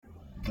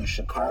the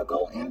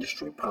Chicago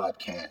Industry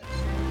Podcast.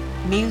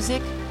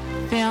 Music,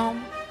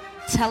 film,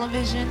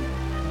 television,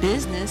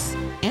 business,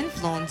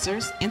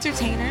 influencers,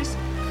 entertainers,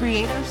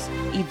 creators,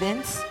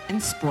 events,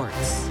 and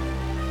sports.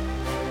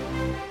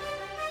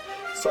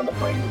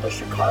 Celebrating the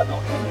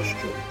Chicago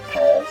industry,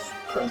 past,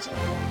 present,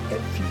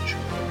 and future.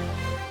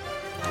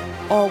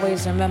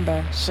 Always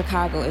remember,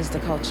 Chicago is the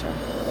culture.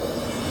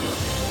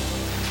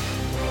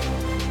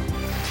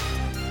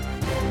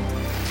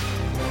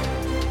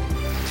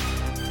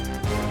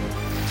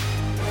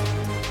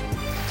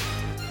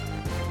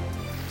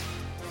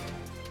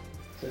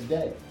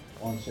 Today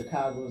on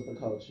Chicago is the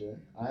Culture,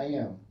 I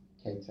am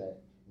K-Tech,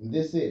 and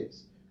this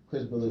is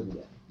Chris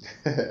Bolivia.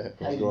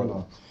 What's going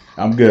on?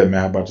 I'm good,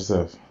 man. How about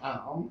yourself?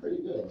 I'm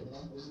pretty good.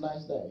 It's a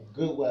nice day.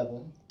 Good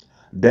weather.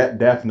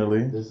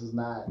 Definitely. This is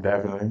not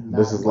definitely. Not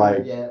this is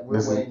like yet.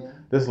 We're waiting.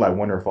 This is like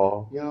winter,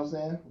 fall. You know what I'm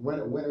saying?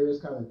 Winter is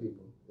coming,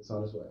 people. It's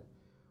on its way.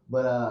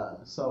 But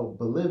so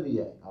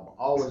Bolivia, I've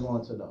always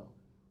wanted to know: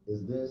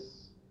 is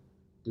this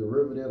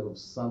derivative of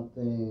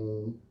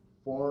something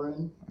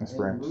foreign? It's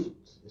French.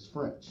 Roots? It's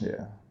French.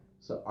 Yeah.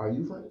 So are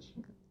you French?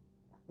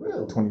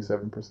 Really?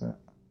 27%.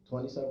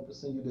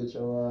 27%. You did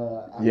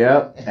your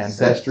Yep,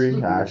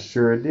 ancestry. I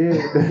sure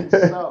did.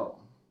 So,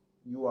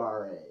 you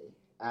are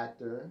a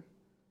actor,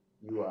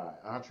 you are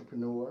an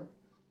entrepreneur,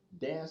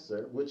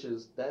 dancer,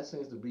 that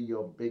seems to be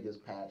your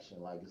biggest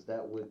passion. Like, is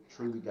that what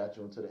truly got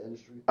you into the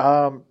industry?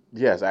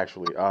 Yes,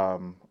 actually.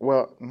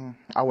 Well,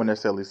 I wouldn't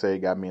necessarily say it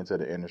got me into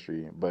the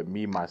industry, but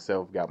me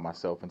myself got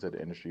myself into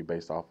the industry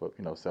based off of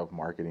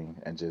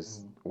self-marketing and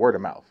just word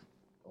of mouth.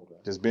 Okay.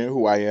 Just being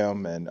who I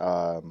am, and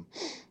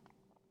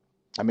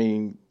I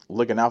mean,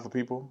 looking out for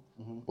people,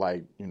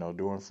 like,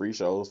 doing free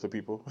shows for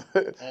people.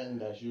 And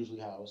that's usually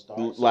how it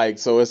starts. Like,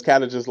 so it's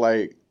kind of just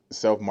like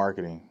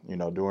self-marketing,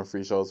 doing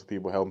free shows for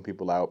people, helping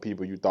people out,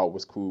 people you thought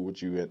was cool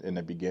with you in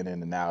the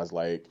beginning, and now it's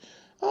like,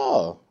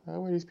 oh, where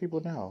are these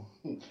people now?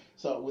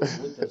 So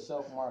with the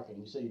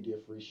self-marketing, you say you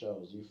did free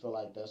shows. Do you feel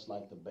like that's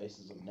like the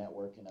basis of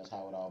networking? That's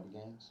how it all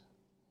begins?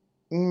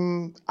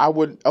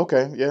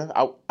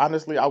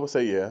 Honestly, I would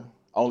say yeah.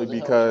 Only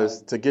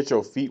because to get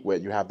your feet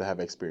wet, you have to have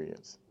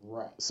experience.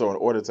 Right. So in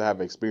order to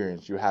have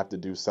experience, you have to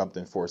do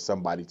something for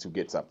somebody to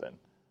get something.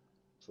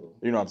 True.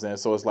 You know what I'm saying?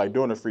 So it's like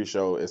doing a free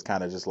show is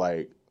kind of just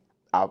like,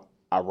 I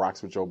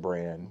rocks with your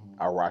brand.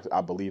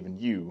 I believe in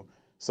you.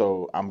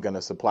 So I'm going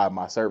to supply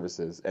my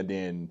services. And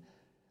then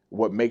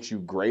what makes you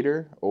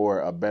greater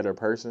or a better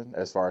person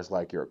as far as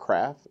like your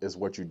craft is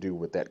what you do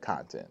with that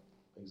content.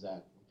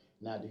 Exactly.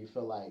 Now, do you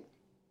feel like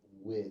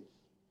with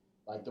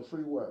like the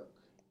free work,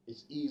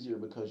 it's easier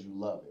because you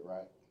love it,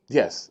 right?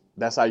 Yes.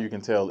 That's how you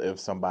can tell if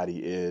somebody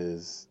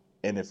is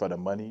in it for the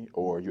money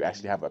or you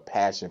actually have a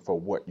passion for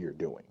what you're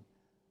doing.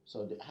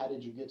 So how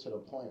did you get to the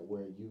point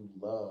where you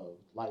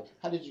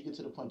how did you get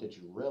to the point that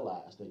you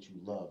realized that you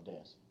love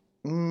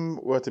dancing?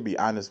 Well, to be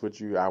honest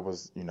with you, I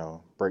was,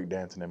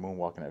 breakdancing and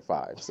moonwalking at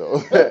 5.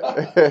 So,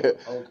 Okay.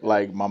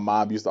 Like, my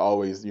mom used to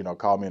always,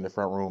 call me in the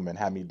front room and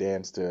have me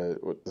dance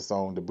to the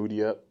song "The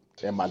Booty Up"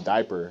 in my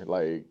diaper.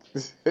 Like,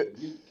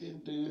 you can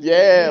do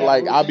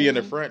like, I'll be in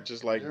the front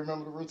just like, you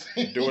remember the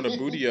routine? doing a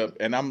booty up.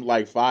 And I'm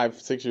like 5,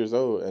 6 years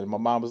old. And my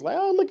mom was like,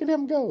 oh, look at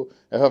him go.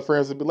 And her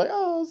friends would be like,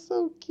 oh,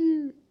 so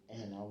cute.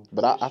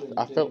 But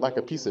I felt like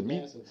a piece of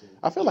meat.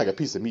 I felt like a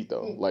piece of meat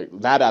though. Like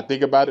now that I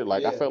think about it,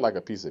 like I felt like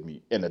a piece of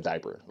meat in a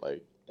diaper.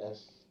 Like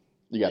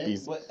you got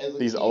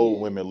these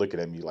old women looking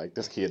at me like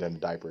this kid in a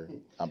diaper.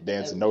 I'm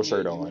dancing, no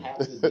shirt on. You have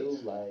to do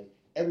like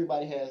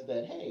everybody has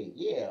that. Hey,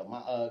 yeah, my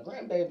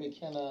grandbaby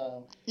can.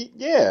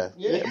 Yeah.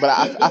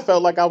 But I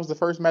felt like I was the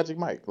first Magic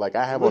Mike. Like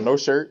I have on no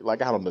shirt.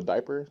 Like I had on the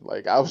diaper.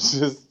 Like I was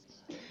just.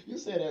 You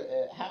said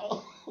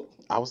how?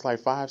 I was like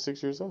 5,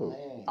 6 years old.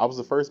 Man. I was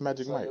the first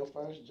Magic Mike. Your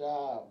first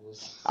job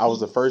was... I was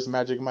the first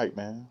Magic Mike,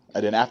 man.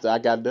 And then after I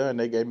got done,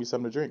 they gave me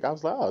something to drink. I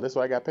was like, oh, that's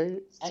what I got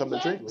paid? Something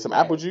to drink? Some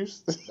apple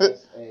juice?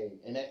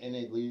 And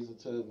it leads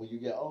into when you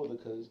get older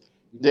because...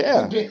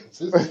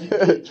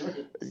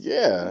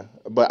 Yeah.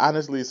 But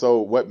honestly, so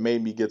what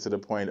made me get to the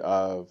point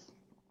of,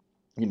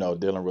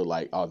 dealing with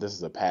like, oh, this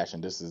is a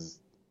passion. This is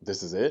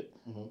it.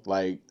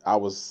 Like I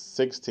was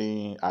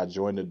 16. I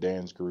joined a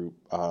dance group.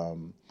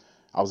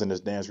 I was in this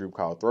dance group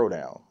called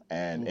Throwdown.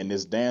 And in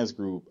this dance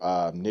group,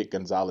 Nick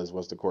Gonzalez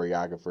was the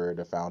choreographer,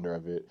 the founder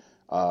of it.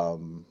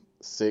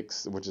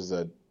 Six, which is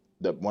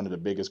one of the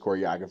biggest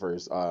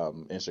choreographers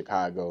in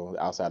Chicago,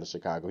 outside of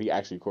Chicago. He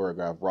actually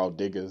choreographed Raw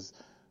Digger's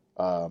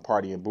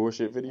Party and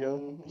Bullshit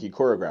video. He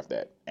choreographed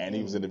that, and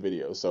he was in the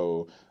video.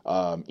 So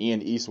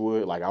Ian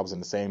Eastwood, like I was in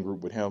the same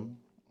group with him.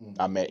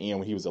 I met Ian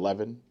when he was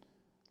 11.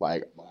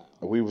 Like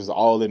we was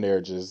all in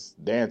there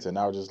just dancing.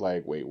 I was just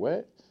like, wait,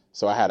 what?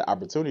 So I had an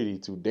opportunity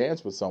to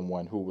dance with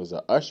someone who was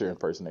an Usher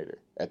impersonator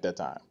at that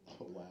time.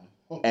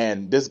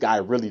 And this guy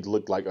really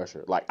looked like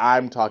Usher. Like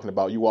I'm talking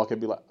about, you walk in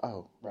and be like,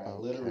 oh. Right,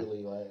 okay.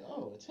 Literally like,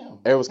 oh, it's him.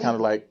 It was kind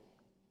of like,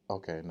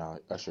 okay, no,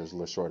 Usher's a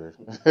little shorter.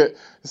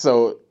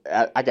 So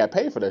I got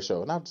paid for that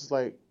show. And I was just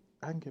like,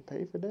 I can get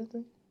paid for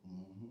dancing?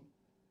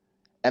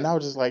 And I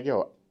was just like,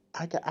 yo,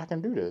 I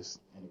can do this.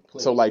 And it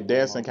clicked. So like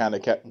dancing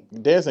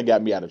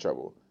got me out of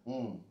trouble.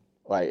 Mm.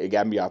 Like it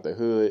got me out the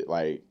hood.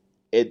 Like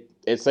it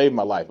saved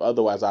my life.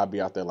 Otherwise, I'd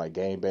be out there like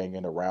gang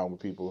banging around with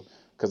people.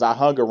 Because I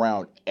hung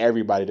around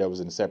everybody that was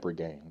in separate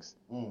gangs.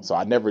 Mm. So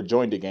I never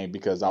joined a gang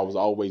because I was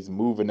always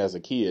moving as a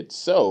kid.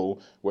 So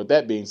with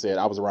that being said,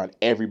 I was around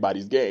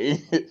everybody's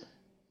gang.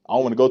 I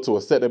don't want to go to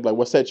a set. They'd be like,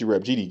 "What set you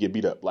rep?" GD get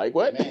beat up. Like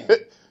what? Man,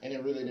 and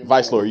it really didn't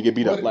Vice Lord, you get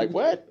beat up. Like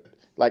what?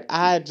 Like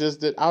I was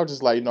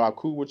just like, I'm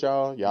cool with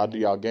y'all. Y'all do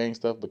y'all gang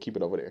stuff, but keep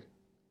it over there.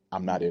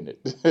 I'm not in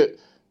it.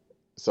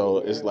 So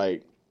it's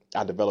like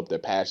I developed a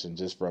passion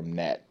just from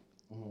that.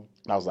 Mm-hmm.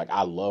 And I was like,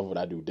 I love what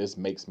I do. This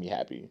makes me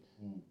happy.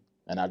 Mm.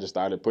 And I just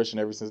started pushing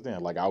ever since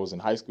then. Like I was in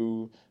high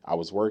school, I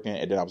was working,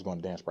 and then I was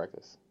going to dance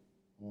practice.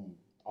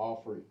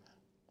 All free.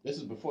 This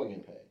is before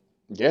getting paid.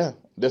 Yeah,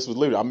 this was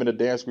literally, I'm in a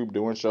dance group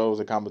doing shows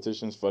and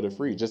competitions for the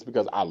free just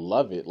because I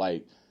love it.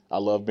 Like I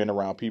love being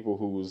around people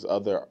who's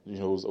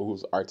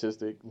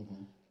artistic,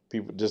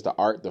 people, just the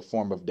art, the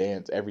form of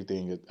dance,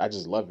 everything. I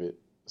just love it.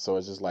 So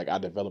it's just like I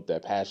developed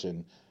that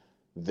passion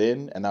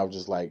then, and I was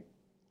just like,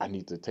 I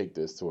need to take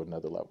this to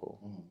another level.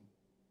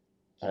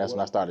 And that's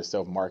when I started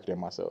self-marketing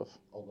myself.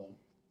 Okay.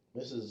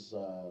 This is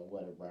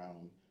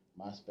around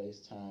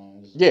MySpace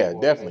times? Yeah,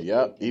 definitely.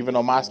 Yep. Even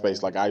on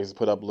MySpace, like I used to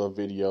put up little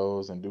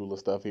videos and do little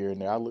stuff here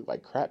and there. I looked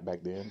like crap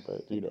back then,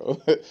 but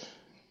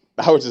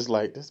I was just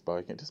like, this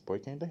boy can't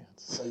dance.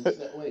 So you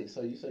said,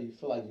 so you say you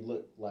feel like you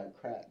looked like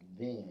crap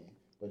then,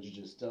 but you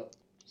just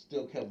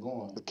still kept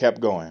going. Kept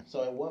going.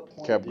 So at what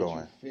point kept did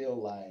going. you feel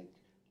like,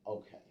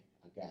 okay,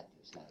 I got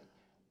this? Like,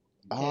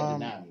 you can't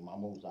deny me. My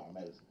moves are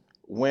amazing.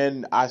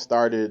 When I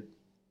started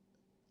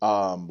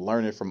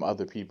learning from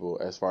other people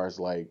as far as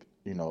like,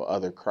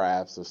 other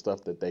crafts or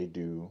stuff that they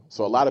do.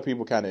 So a lot of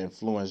people kind of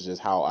influenced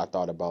just how I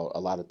thought about a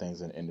lot of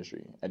things in the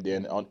industry. And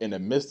then in the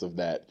midst of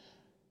that,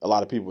 a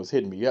lot of people was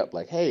hitting me up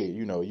like, hey,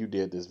 you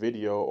did this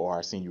video, or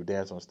I seen you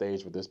dance on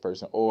stage with this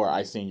person, or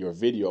I seen your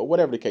video, or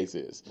whatever the case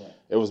is. Right.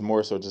 It was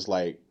more so just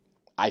like,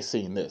 I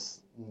seen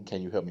this.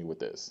 Can you help me with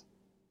this?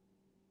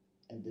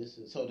 And this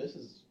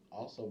is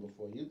also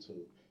before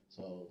YouTube.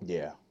 So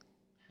yeah.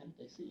 How did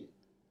they see it?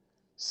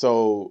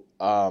 So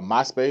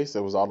MySpace, it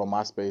was all on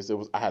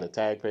MySpace. I had a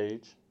tag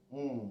page.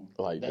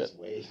 Like that's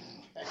way.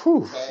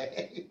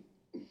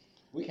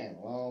 We came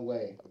a long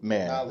way.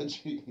 Man.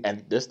 Technology.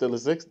 And this still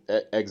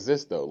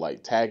exists though.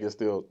 Like tag is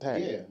still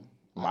tag. Yeah.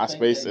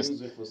 MySpace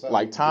is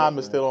like Tom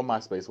is still on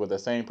MySpace with the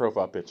same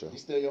profile picture.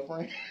 He's still your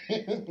friend.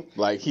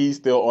 Like he's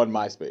still on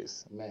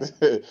MySpace.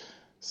 Man.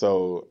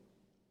 So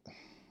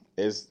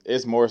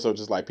it's more so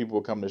just like people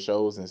will come to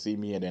shows and see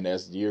me, and then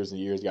as years and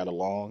years got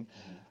along.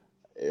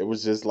 It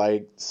was just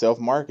like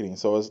self-marketing.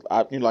 So it's,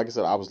 like I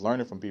said, I was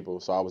learning from people.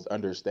 So I was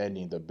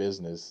understanding the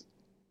business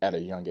at a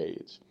young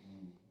age.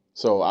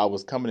 So I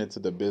was coming into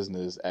the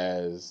business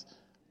as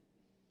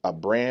a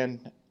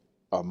brand,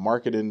 a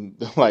marketing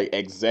like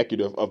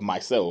executive of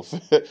myself.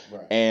 Right.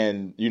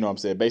 And what I'm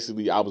saying?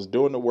 Basically, I was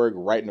doing the work,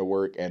 writing the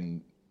work,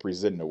 and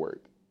presenting the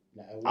work.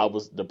 I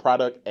was the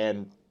product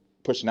and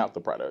pushing out the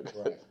product.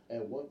 Right.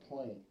 At what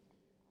point?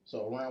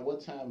 So around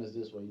what time is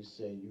this where you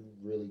say you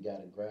really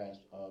got a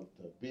grasp of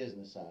the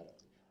business side of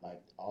it,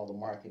 like all the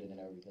marketing and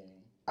everything?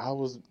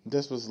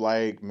 This was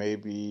like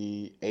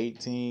maybe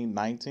 18,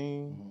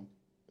 19.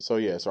 So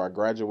yeah, so I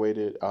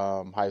graduated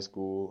high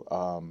school,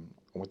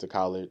 went to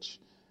college,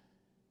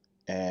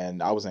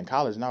 and I was in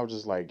college, and I was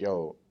just like,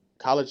 yo,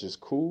 college is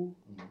cool,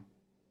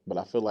 but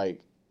I feel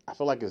like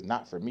it's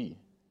not for me.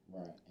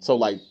 Right. So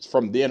like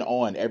from then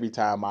on, every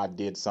time I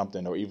did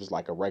something, or even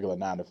like a regular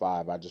 9 to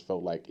 5, I just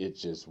felt like it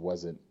just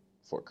wasn't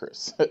for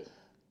Chris.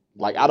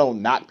 Like I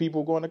don't knock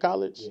people going to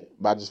college,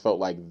 but I just felt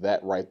like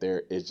that right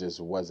there, it just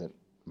wasn't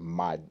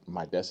my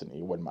destiny.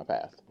 It wasn't my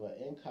path. But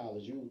in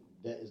college,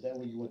 is that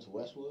when you went to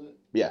Westwood?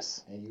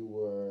 Yes. And you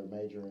were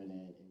majoring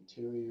in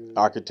interior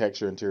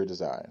architecture, interior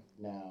design.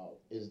 Now,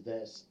 is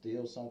that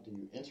still something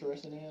you're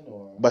interested in,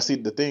 or? But see,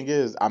 the thing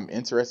is, I'm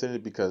interested in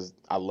it because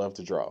I love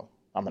to draw.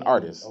 I'm an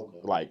artist. Okay.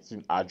 Like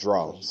I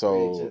draw.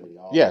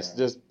 So yes,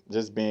 right.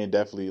 just being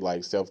definitely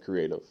like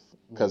self-creative.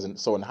 Because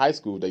so in high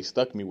school, they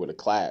stuck me with a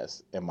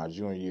class in my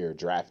junior year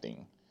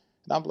drafting.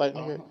 And I'm like,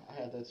 nigga, I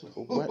had that too.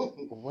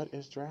 what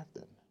is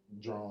drafting?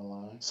 Drawing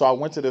lines. So I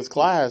went to this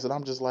class and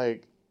I'm just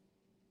like,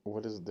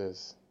 what is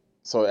this?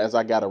 So as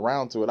I got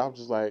around to it, I was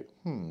just like,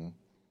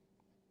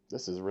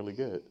 this is really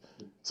good.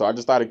 So I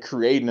just started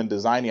creating and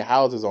designing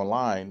houses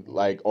online,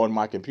 like on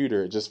my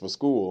computer, just for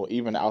school,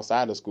 even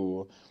outside of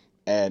school.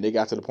 And it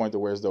got to the point to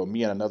where as though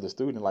me and another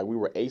student, like we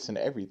were acing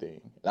everything.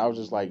 And I was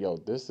just like, yo,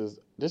 this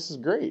is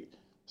great.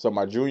 So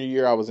my junior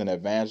year, I was in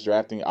advanced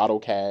drafting,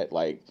 AutoCAD.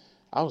 Like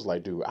I was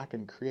like, dude, I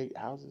can create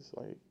houses.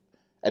 Like,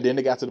 and then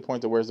it got to the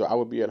point to where as though I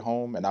would be at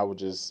home and I would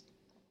just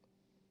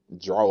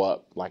draw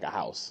up like a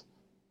house.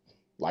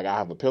 Like I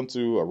have a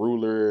pencil, a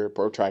ruler,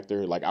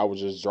 protractor. Like I would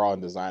just draw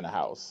and design a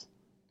house.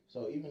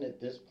 So even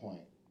at this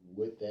point,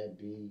 would that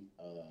be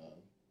a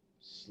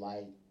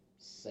slight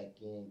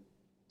second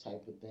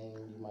type of thing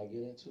you might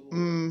get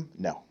into?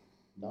 No.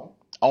 No?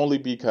 Only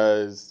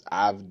because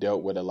I've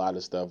dealt with a lot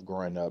of stuff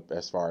growing up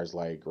as far as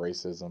like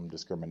racism,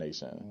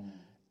 discrimination.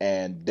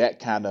 And that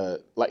kind of,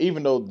 like,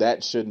 even though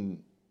that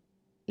shouldn't,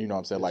 you know what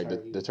I'm saying,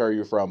 like deter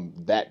you from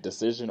that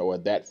decision or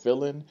that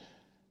feeling,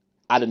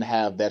 I didn't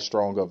have that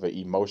strong of an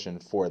emotion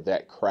for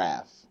that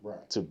craft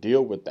to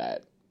deal with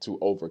that, to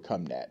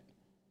overcome that.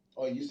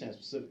 Oh, you saying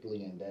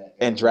specifically in that?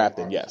 And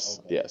drafting, yes,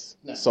 okay. Yes.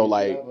 Now, so did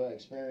like, you ever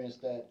experience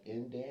that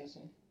in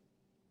dancing?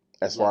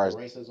 as like far as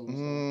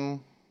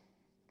racism.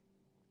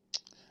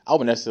 I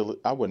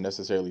wouldn't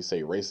necessarily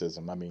say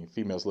racism. I mean,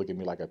 females look at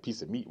me like a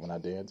piece of meat when I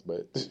dance,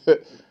 but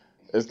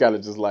it's kind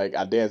of just like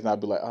I dance and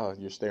I'd be like, "Oh,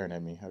 you're staring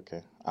at me.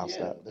 Okay, I'll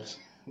stop."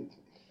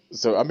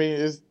 So I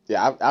mean,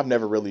 I've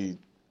never really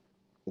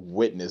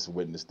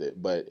witnessed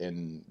it, but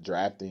in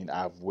drafting,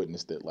 I've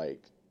witnessed it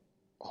like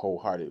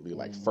wholeheartedly,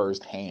 like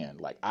firsthand.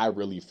 Like I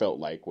really felt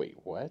like, wait,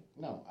 what?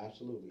 No,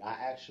 absolutely. I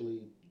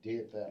actually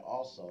did that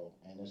also,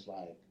 and it's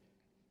like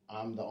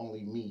I'm the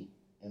only me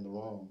in the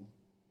room.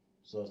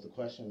 So it's the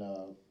question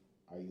of,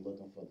 are you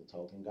looking for the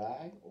token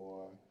guy,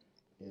 or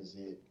is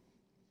it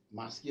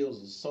my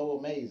skills are so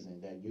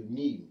amazing that you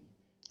need me?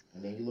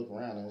 And then you look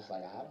around and it's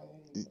like, I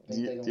don't think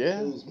they're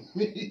gonna choose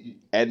me.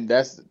 And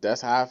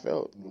that's how I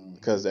felt.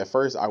 Because at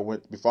first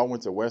before I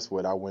went to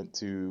Westwood, I went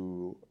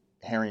to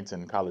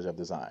Harrington College of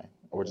Design,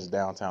 which is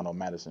downtown on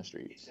Madison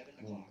Street.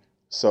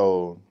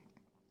 So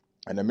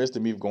in the midst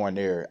of me going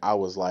there, I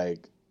was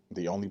like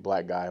the only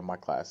black guy in my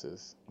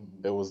classes.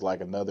 It was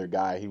like another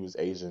guy, he was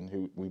Asian,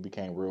 who we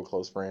became real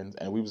close friends,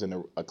 and we was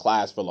in a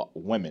class full of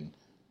women.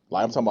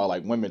 Like I'm talking about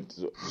like women,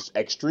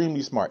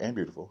 extremely smart and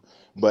beautiful,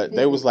 but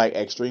they was like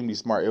extremely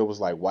smart. It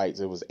was like whites,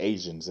 it was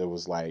Asians, it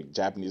was like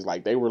Japanese,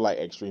 like they were like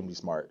extremely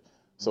smart.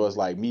 So it's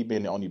like me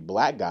being the only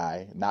black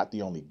guy, not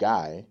the only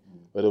guy,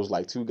 but it was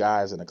like two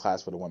guys in a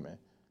class for the women.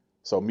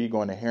 So me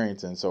going to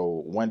Harrington,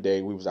 so one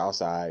day we was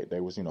outside, they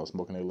was,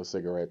 smoking their little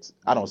cigarettes.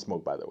 I don't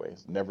smoke, by the way.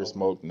 Never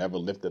smoked, never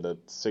lifted a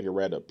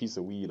cigarette, a piece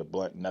of weed, a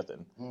blunt,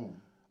 nothing.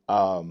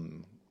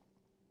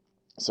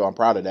 So I'm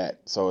proud of that.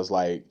 So it's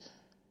like,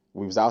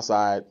 we was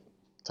outside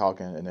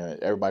talking, and then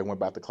everybody went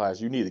back to class.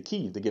 You need a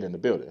key to get in the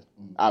building,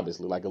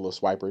 obviously, like a little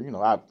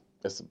swiper.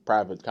 It's a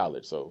private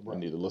college, so you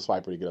need a little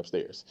swiper to get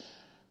upstairs.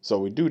 So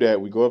we do that.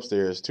 We go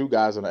upstairs. Two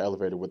guys on the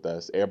elevator with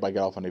us. Everybody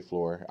got off on their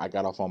floor. I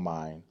got off on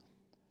mine.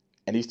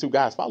 And these two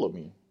guys followed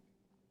me.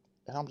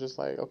 And I'm just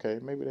like, okay,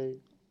 maybe they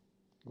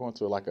going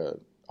to like a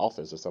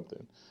office or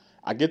something.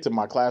 I get to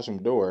my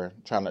classroom door,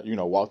 trying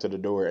to, walk to the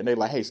door. And they're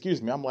like, hey,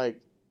 excuse me. I'm like,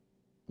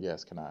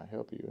 yes, can I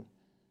help you?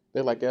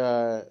 They're like, you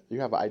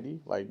have an ID?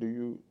 Like, do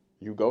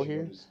you go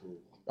here?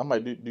 I'm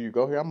like, do you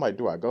go here? I'm like,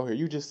 do I go here?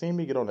 You just seen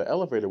me get on the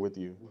elevator with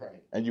you.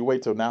 Right. And you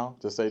wait till now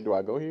to say, do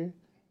I go here?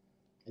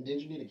 And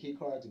didn't you need a key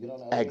card to get on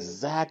the elevator?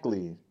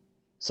 Exactly.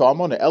 So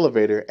I'm on the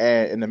elevator,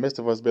 and in the midst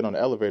of us being on the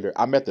elevator,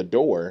 I'm at the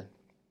door.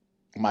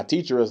 My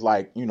teacher is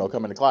like,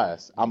 coming to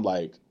class. I'm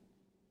like,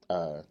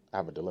 I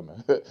have a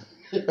dilemma.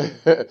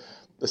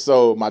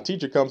 So my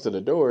teacher comes to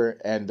the door,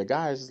 and the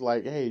guy is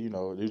like, hey, you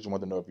just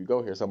want to know if you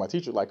go here. So my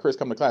teacher like, Chris,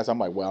 come to class. I'm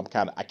like, well,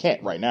 I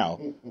can't right now.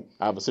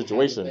 I have a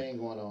situation. Thing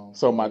going on.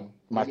 So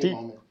my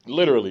teacher,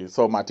 literally,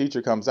 so my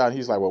teacher comes out.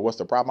 He's like, well, what's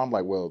the problem? I'm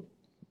like, well,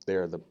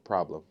 they're the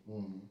problem.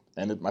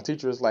 And my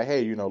teacher is like,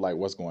 hey, like,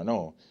 what's going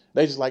on?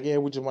 They just like, yeah,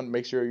 we just want to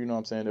make sure,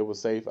 it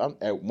was safe.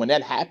 And when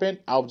that happened,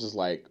 I was just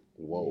like,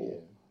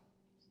 whoa.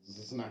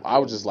 Yeah. I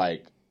was just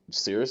like,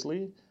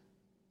 seriously?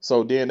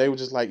 So then they were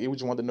just like, we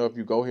just want to know if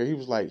you go here. He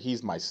was like,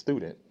 he's my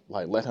student.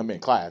 Like, let him in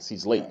class.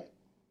 He's late.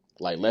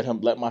 Right. Like,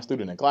 let my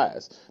student in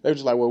class. They were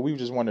just like, well, we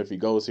just wonder if he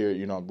goes here.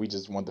 We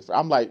just want the.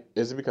 I'm like,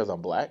 is it because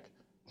I'm black?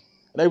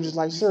 And they were just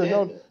like, sir,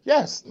 no,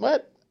 yes,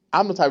 but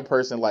I'm the type of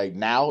person like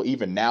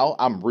even now,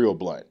 I'm real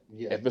blunt.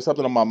 Yeah. If it's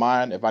something on my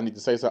mind, if I need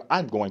to say something,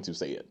 I'm going to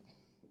say it.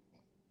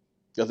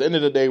 Because at the end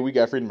of the day, we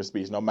got freedom of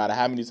speech. No matter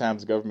how many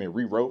times the government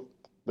rewrote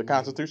the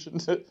Constitution,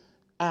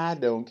 I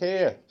don't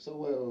care. So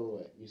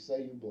wait. You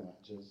say you blunt.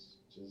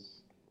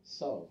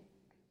 So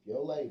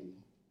your lady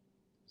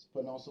is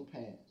putting on some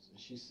pants, and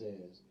she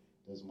says,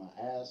 does my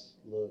ass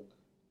look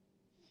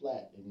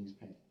flat in these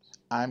pants?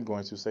 I'm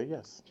going to say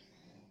yes.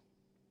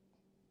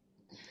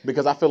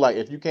 Because I feel like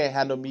if you can't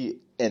handle me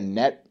in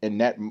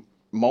that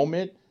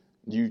moment,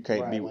 you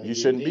can't you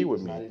shouldn't be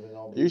with me.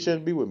 You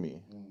shouldn't be with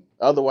me.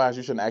 Otherwise,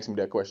 you shouldn't ask me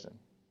that question.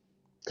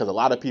 Because a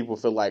lot of people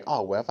feel like,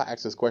 oh, well, if I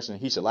ask this question,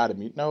 he should lie to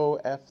me. No,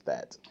 F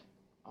that.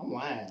 I'm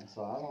lying,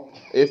 so I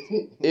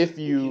don't. If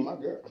you, my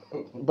girl.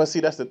 But see,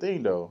 that's the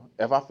thing though.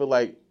 If I feel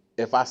like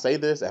if I say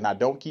this and I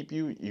don't keep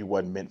you, you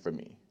wasn't meant for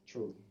me.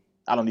 True.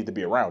 I don't need to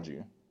be around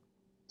you.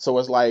 So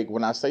it's like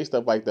when I say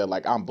stuff like that,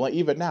 like I'm blunt.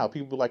 Even now,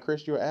 people be like,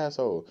 Chris, you're an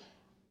asshole.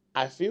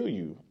 I feel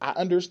you. I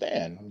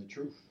understand. I'm the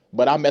truth.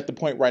 But I'm at the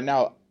point right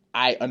now.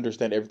 I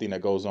understand everything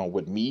that goes on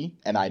with me,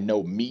 and I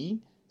know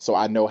me, so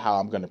I know how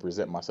I'm going to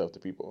present myself to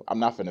people. I'm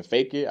not finna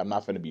fake it. I'm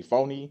not finna be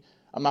phony.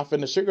 I'm not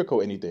finna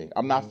sugarcoat anything.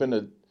 I'm not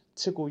finna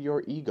tickle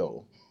your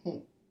ego.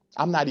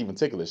 I'm not even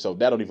ticklish, so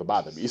that don't even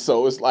bother me.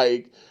 So it's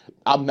like,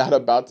 I'm not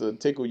about to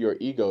tickle your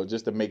ego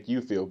just to make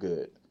you feel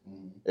good.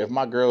 If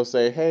my girls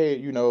say, hey,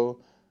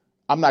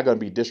 I'm not gonna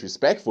be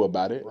disrespectful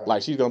about it. Right.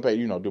 Like she's gonna pay,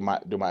 do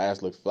my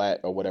ass look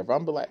flat or whatever.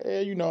 I'm be like,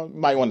 you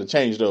might want to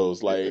change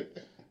those. Like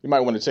you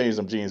might want to change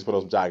some jeans, put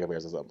on some jogging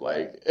pants or something.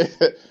 Like,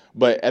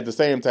 but at the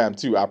same time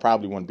too, I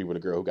probably want to be with a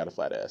girl who got a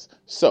flat ass.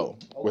 So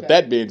with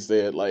that being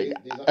said, like,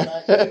 these are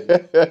facts,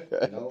 baby.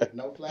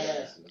 No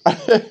flat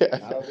asses.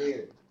 Not over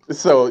here.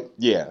 So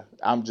yeah,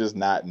 I'm just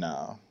not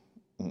not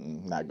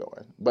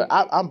going. But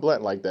I'm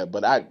blunt like that.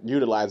 But I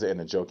utilize it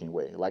in a joking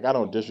way. Like I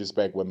don't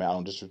disrespect women. I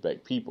don't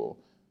disrespect people.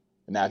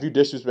 Now, if you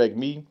disrespect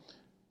me,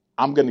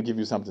 I'm gonna give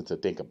you something to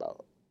think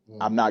about.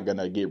 I'm not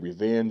gonna get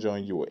revenge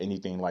on you or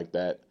anything like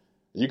that.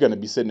 You're gonna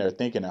be sitting there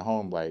thinking at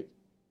home like,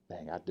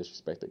 dang, I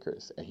disrespected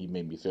Chris and he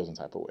made me feel some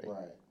type of way.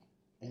 Right.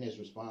 And his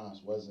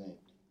response wasn't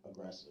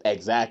aggressive.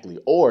 Exactly.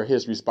 Or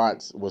his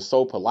response was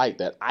so polite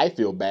that I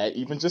feel bad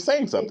even just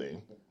saying something.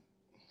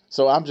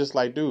 So I'm just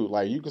like, dude,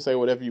 like you can say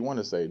whatever you want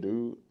to say,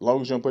 dude. As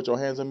long as you don't put your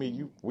hands on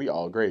me, we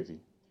all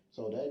gravy.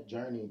 So that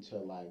journey to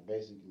like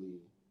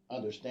basically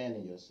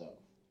understanding yourself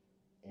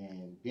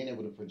and being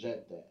able to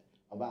project that,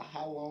 about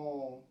how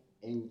long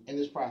in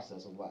this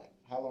process of life,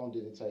 how long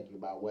did it take you?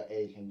 About what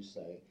age can you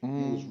say you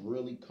was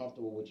really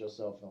comfortable with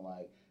yourself and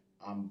like,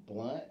 I'm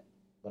blunt,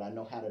 but I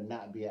know how to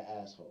not be an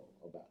asshole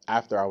about it?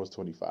 After I was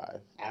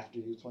 25. After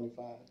you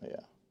 25? Yeah.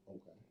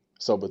 Okay.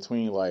 So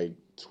between like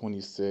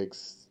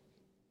 26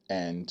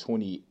 and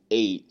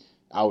 28,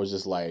 I was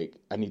just like,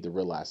 I need to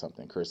realize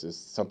something, Chris. There's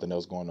something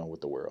else going on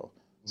with the world.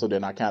 So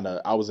then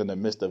I was in the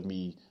midst of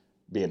me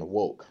being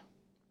woke.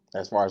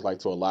 As far as like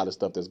to a lot of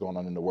stuff that's going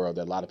on in the world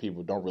that a lot of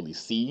people don't really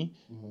see,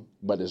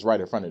 but it's right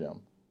in front of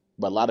them.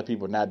 But a lot of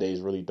people nowadays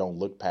really don't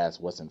look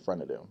past what's in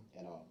front of them.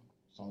 At all.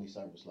 It's only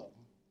surface level.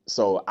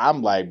 So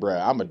I'm like,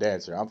 bruh, I'm a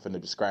dancer. I'm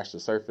finna scratch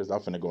the surface. I'm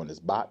finna go in this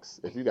box.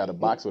 If you got a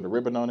box with a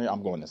ribbon on it,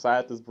 I'm going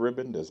inside this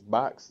ribbon, this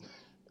box.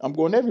 I'm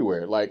going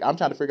everywhere. Like, I'm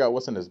trying to figure out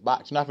what's in this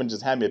box. You're not finna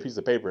just hand me a piece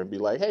of paper and be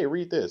like, hey,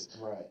 read this.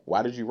 Right.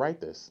 Why did you write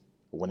this?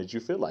 When did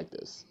you feel like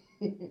this?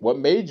 What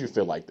made you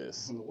feel like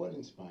this? What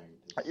inspired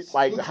this?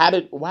 Like,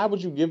 why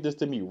would you give this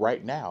to me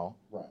right now?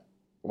 Right.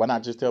 Why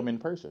not just tell me in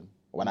person?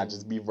 Why not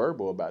just be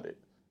verbal about it?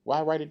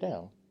 Why write it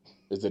down?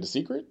 Is it a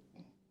secret?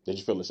 Did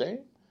you feel ashamed?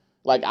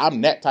 Like,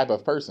 I'm that type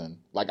of person.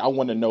 Like, I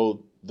want to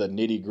know the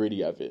nitty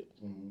gritty of it.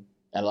 And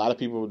a lot of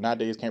people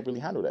nowadays can't really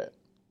handle that.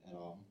 At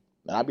all.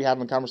 And I be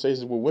having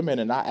conversations with women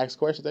and I ask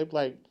questions. They be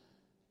like,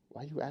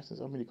 why are you asking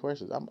so many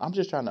questions? I'm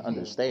just trying to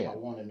understand. I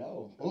want to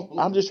know.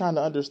 I'm just trying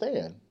to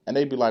understand. And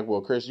they'd be like,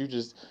 well, Chris,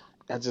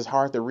 that's just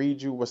hard to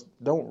read you.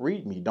 Don't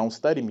read me. Don't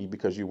study me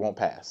because you won't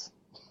pass.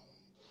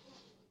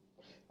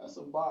 That's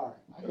a bar.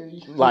 I hear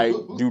you. Like,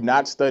 do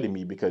not study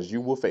me because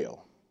you will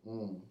fail.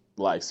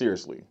 Like,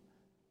 seriously.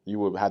 You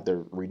would have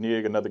to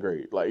renege another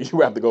grade. Like,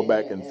 you have to go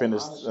back and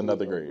finish honestly,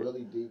 another grade. A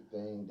really deep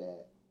thing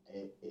that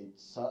it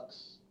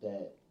sucks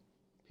that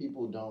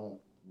people don't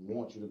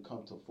want you to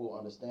come to full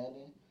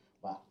understanding.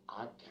 But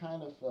I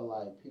kind of feel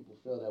like people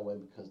feel that way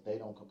because they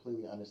don't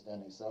completely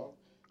understand themselves.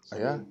 So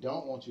they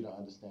don't want you to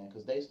understand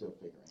because they still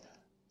figuring it out.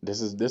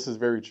 This is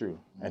very true.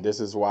 And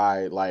this is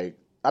why, like,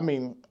 I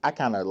mean, I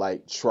kind of,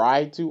 like,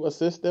 try to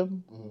assist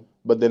them.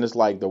 But then it's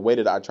like the way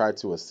that I try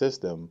to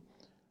assist them,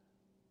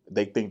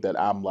 they think that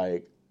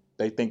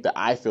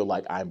I feel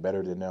like I'm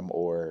better than them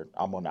or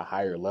I'm on a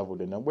higher level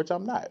than them, which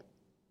I'm not.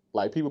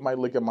 Like, people might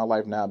look at my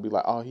life now and be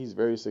like, oh, he's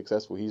very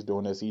successful. He's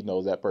doing this. He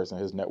knows that person.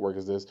 His network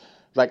is this.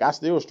 Like, I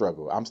still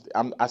struggle.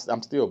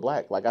 I'm still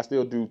black. Like, I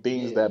still do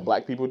things that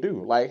black people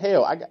do. Like,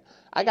 hell,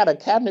 I got a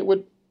cabinet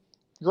with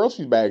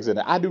grocery bags in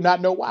it. I do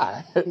not know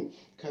why.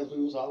 Because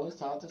we was always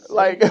taught to save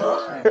Like,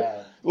 grocery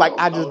bags. like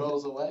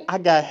Away. I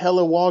got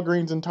hella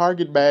Walgreens and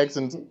Target bags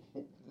and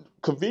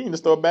convenience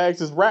store bags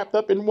just wrapped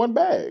up in one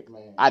bag.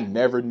 Man. I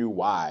never knew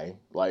why.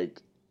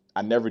 Like,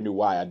 I never knew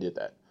why I did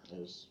that.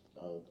 It's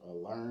a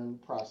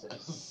learned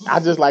process. I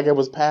just like it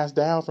was passed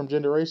down from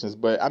generations.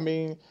 But I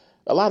mean,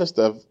 a lot of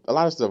stuff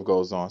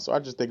goes on. So I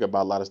just think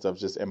about a lot of stuff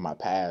just in my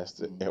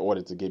past in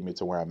order to get me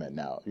to where I'm at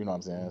now. You know what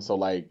I'm saying? So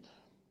like,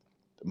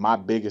 my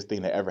biggest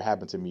thing that ever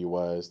happened to me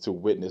was to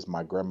witness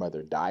my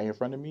grandmother die in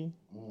front of me,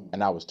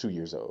 and I was 2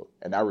 years old,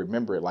 and I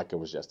remember it like it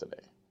was yesterday.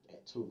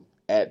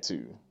 At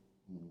two.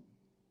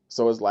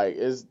 So it's like,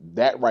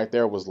 that right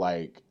there was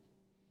like,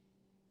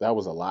 that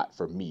was a lot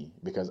for me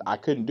because I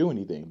couldn't do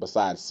anything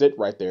besides sit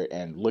right there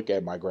and look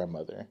at my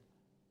grandmother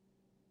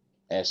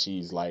as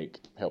she's like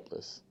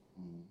helpless.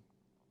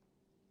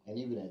 And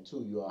even at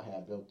 2, you all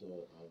have built a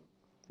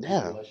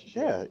relationship.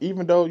 Yeah.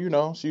 Even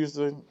though, she used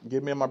to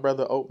give me and my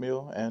brother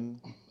oatmeal and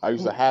I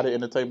used to hide it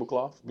in the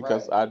tablecloth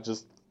because I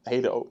just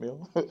hated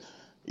oatmeal.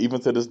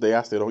 Even to this day,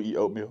 I still don't eat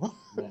oatmeal.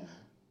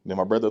 Then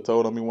my brother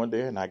told on me one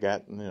day and I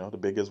got, the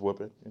biggest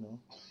whooping,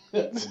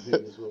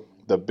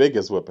 The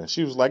biggest whipping.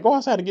 She was like, go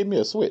outside and give me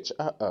a switch.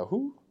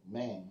 Who?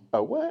 Man.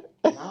 What?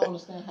 I don't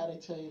understand how they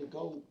tell you to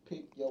go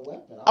pick your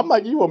weapon. I'm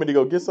like, you want me to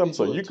go get something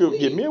so you could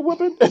get me a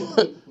whipping?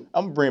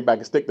 I'm going to bring back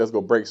a stick that's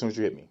going to break as soon as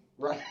you hit me.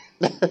 Right.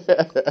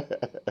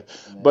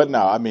 But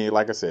no, I mean,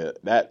 like I said,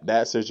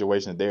 that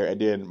situation there. And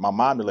then my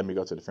mom didn't let me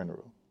go to the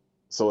funeral.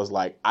 So it's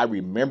like I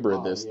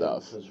remember this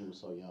stuff. Because you were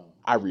so young.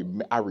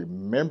 I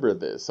remember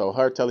this. So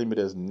her telling me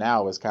this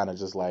now is kind of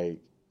just like,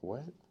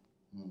 what?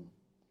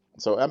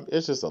 So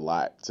it's just a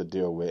lot to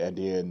deal with. And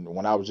then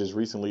when I was just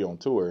recently on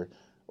tour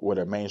with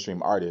a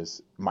mainstream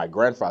artist, my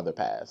grandfather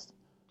passed.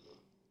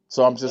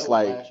 So I'm just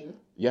like, last year?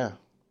 yeah.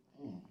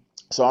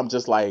 So I'm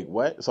just like,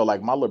 what? So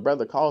like my little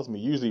brother calls me.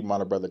 Usually my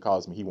little brother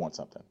calls me. He wants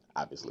something,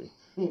 obviously.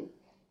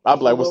 I'm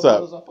like, what's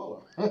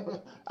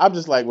up? I'm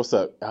just like, what's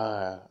up?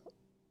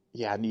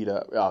 Yeah, I need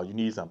you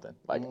need something.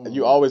 Like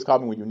you always call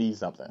me when you need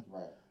something.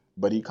 Right.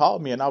 But he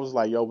called me and I was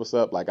like, yo, what's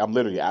up? Like I'm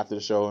literally after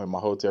the show in my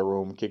hotel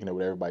room, kicking it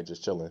with everybody,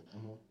 just chilling.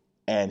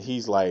 And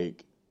he's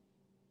like,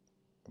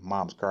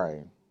 Mom's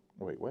crying.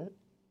 Wait, what?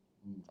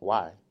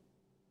 Why?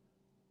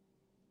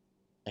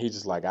 He's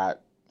just like, I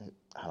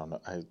don't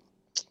know.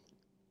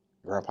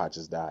 Grandpa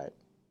just died.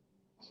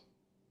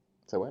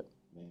 Say what?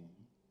 Man.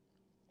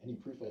 And he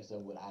prefaced that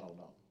with, I don't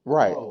know.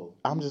 Right. Oh,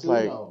 I'm just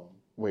like,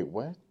 wait,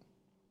 what?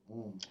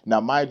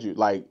 Now, mind you,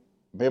 like,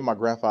 me and my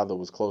grandfather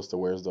was close to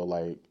where as though,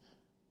 like,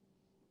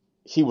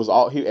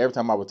 every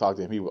time I would talk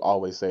to him, he would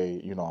always say,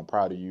 you know, I'm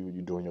proud of you,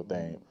 you're doing your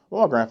thing.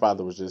 Well, my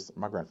grandfather was just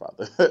my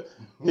grandfather.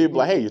 He'd be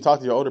like, hey, you talk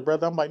to your older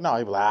brother? I'm like, no.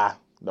 He'd be like,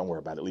 don't worry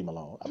about it, leave him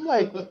alone. I'm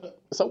like,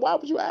 so why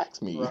would you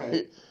ask me?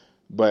 Right.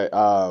 But,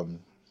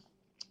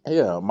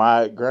 yeah,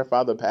 my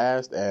grandfather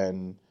passed,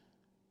 and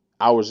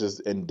I was just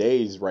in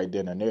daze right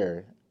then and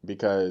there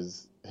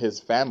because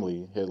his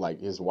family,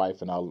 his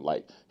wife and all,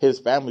 like, his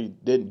family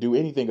didn't do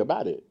anything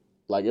about it.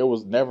 Like, it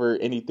was never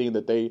anything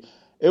that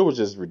it was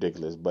just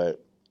ridiculous.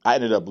 But I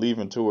ended up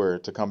leaving tour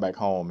to come back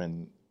home,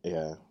 and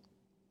yeah,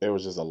 it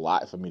was just a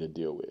lot for me to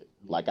deal with.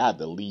 Like, I had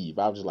to leave.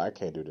 I was just like, I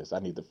can't do this. I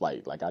need to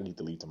flight. Like, I need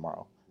to leave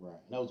tomorrow. Right.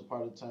 And that was a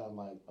part of the time,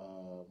 like,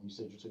 you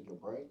said you took your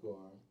break, or?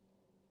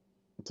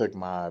 Took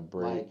my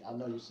break. Like, I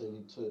know you said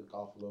you took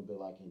off a little bit,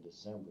 like, in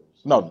December.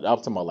 So no, I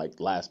was talking about, like,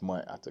 last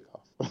month I took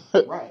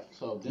off. Right.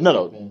 So this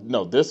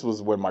No, this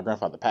was when my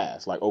grandfather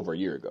passed, like, over a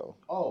year ago.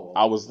 Oh. Okay.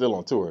 I was still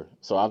on tour.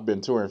 So I've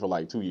been touring for,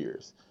 like, 2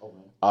 years.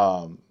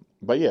 Okay.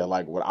 But yeah,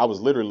 like, when I was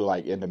literally,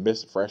 like, in the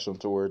midst of fresh on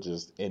tour,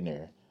 just in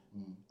there.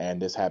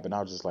 And this happened.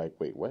 I was just like,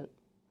 wait, what?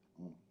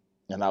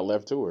 And I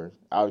left tour.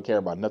 I would care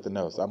about nothing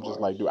else. I'm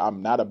just like, dude,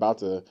 I'm not about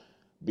to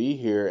be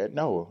here. And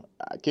no,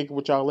 I kick it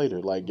with y'all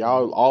later. Like,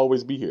 y'all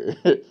always be here.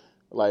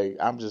 Like,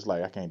 I'm just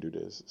like, I can't do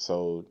this.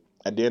 So,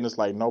 and then it's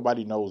like,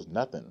 nobody knows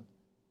nothing.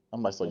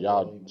 I'm like, so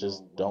y'all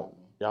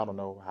don't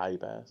know how he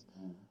passed.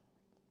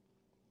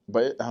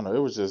 But I don't know,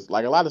 it was just,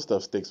 like, a lot of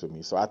stuff sticks with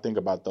me. So I think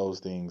about those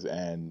things,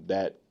 and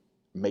that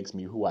makes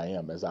me who I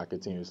am as I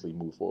continuously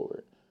move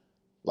forward.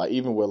 Like,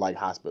 even with, like,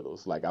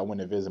 hospitals. Like, I went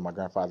to visit my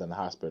grandfather in the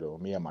hospital,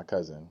 me and my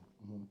cousin.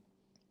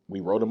 We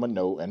wrote him a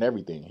note and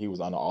everything. He was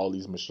on all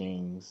these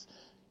machines,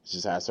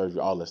 just had surgery,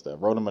 all that stuff.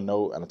 Wrote him a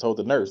note, and I told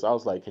the nurse, I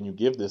was like, can you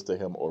give this to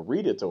him or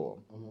read it to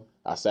him?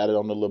 I sat it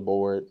on the little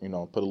board, you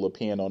know, put a little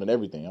pen on it and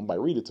everything. I'm like,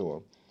 read it to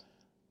him.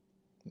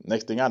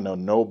 Next thing I know,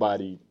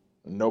 nobody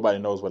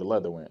knows where the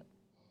leather went.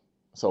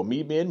 So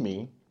me being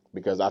me,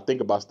 because I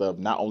think about stuff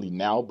not only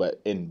now,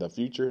 but in the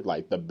future,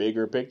 like the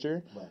bigger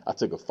picture, I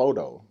took a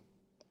photo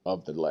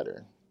of the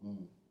letter.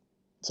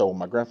 So when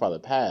my grandfather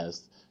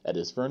passed at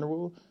his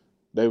funeral,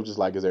 they were just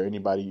like, is there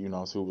anybody, you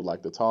know, who would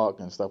like to talk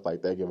and stuff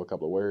like that, give a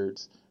couple of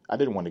words? I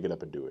didn't want to get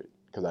up and do it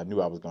because I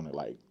knew I was going to,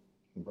 like,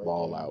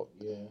 ball out.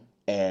 Yeah.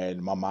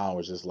 And my mom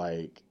was just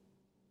like,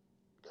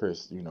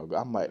 Chris, you know,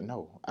 I'm like,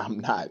 no, I'm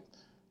not.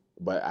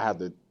 But I had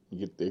to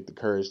get the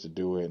courage to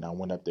do it, and I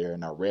went up there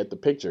and I read the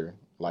picture.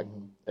 Like,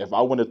 if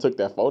I wouldn't have took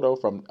that photo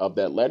of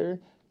that letter,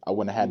 I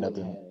wouldn't have had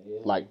nothing.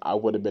 Like, I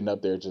would have been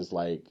up there just,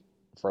 like,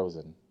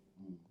 frozen.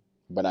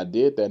 But I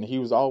did that, and he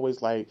was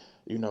always like,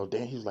 you know,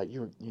 he was like,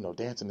 you know,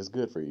 dancing is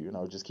good for you. You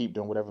know, just keep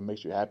doing whatever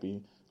makes you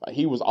happy. Like,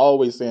 he was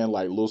always saying,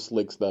 like, little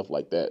slick stuff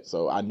like that.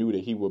 So I knew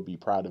that he would be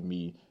proud of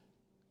me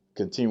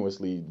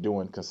continuously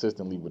doing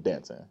consistently with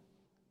dancing.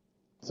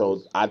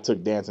 So I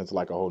took dancing to,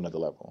 like, a whole nother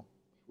level.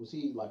 Was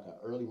he, like, an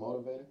early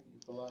motivator, you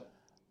feel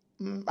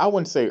like? I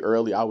wouldn't say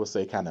early. I would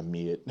say kind of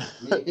mid.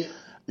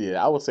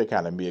 Yeah, I would say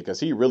kind of mid, because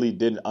he really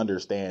didn't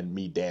understand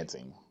me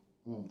dancing.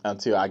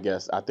 Until I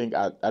think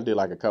I did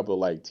like a couple of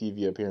like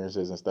TV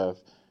appearances and stuff,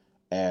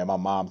 and my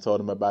mom told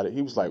him about it.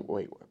 He was like,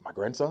 wait, my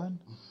grandson?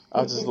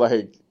 I was just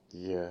like,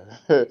 yeah.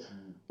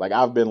 Like,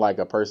 I've been like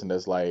a person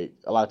that's like,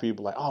 a lot of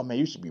people like, oh man,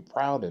 you should be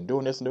proud and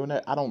doing this and doing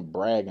that. I don't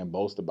brag and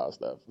boast about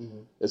stuff.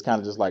 It's kind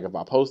of just like, if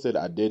I posted,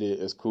 I did it,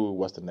 it's cool,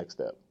 what's the next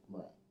step?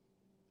 Right.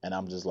 And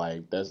I'm just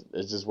like,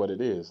 it's just what it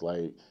is.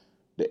 Like,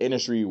 the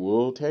industry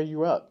will tear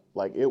you up.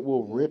 Like, it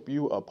will rip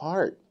you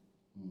apart.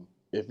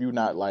 If you're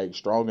not, like,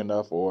 strong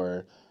enough,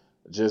 or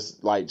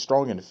just, like,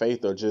 strong in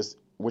faith, or just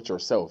with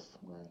yourself,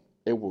 right,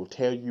 it will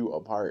tear you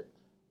apart.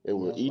 It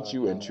will eat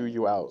you and chew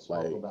you out.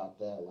 Like, about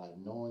that, like,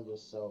 knowing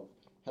yourself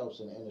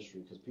helps in the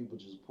industry, because people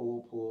just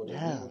pull. They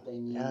need what they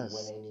need when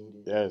they need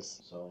it.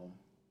 Yes. So,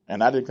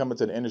 and I didn't come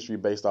into the industry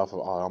based off of,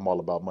 I'm all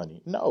about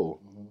money.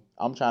 No,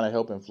 I'm trying to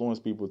help influence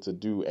people to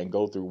do and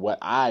go through what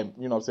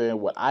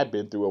what I've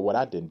been through or what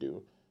I didn't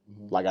do.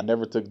 Like, I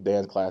never took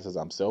dance classes.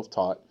 I'm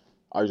self-taught.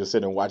 I used to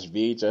sit and watch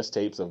VHS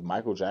tapes of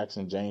Michael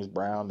Jackson, James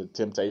Brown, The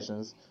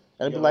Temptations,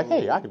 and I'd be Yo, like,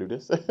 hey, I can do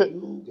this.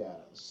 You got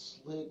a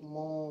slick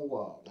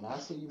moonwalk, and I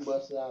see you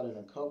bust it out in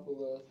a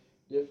couple of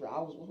different.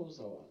 What was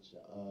I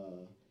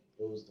watching?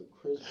 It was the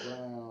Chris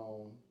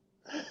Brown.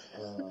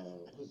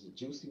 What was it,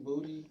 Juicy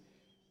Booty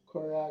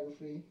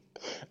choreography?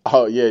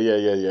 Oh yeah.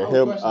 I was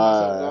Him. questioning myself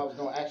if I was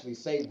gonna actually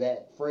say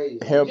that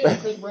phrase. Him. Yeah,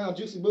 Chris Brown,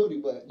 Juicy Booty,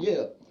 but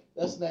yeah,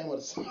 that's the name of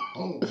the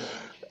song.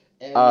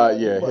 And,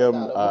 Yeah, you bust him.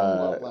 out a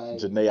moonwalk like,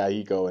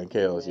 Janae Aiko and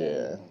Kales.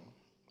 Yeah. man,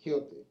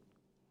 killed it.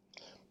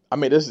 I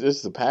mean, this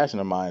is a passion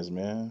of mine,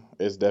 man.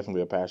 It's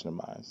definitely a passion of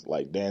mine.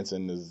 Like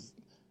dancing is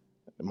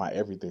my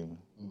everything.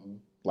 Mm-hmm.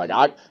 Like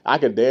I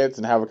could dance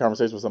and have a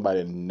conversation with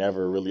somebody and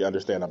never really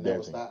understand I'm Never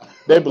dancing. stop.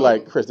 They'd be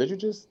like, "Chris, did you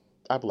just?"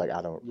 I'd be like,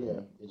 "I don't Yeah,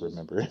 it just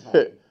remember."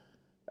 happened.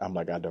 I'm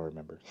like, "I don't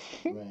remember."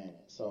 Man,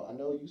 so I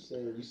know you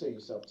said you're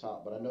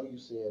self-taught, but I know you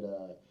said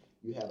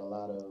you had a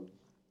lot of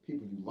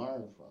people you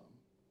learned from.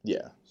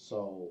 Yeah.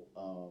 So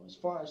as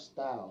far as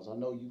styles, I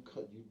know you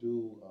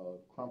do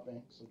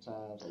crumping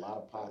sometimes, a lot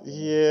of popping.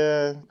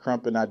 Yeah,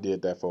 crumping. I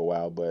did that for a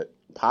while, but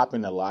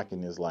popping and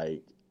locking is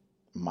like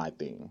my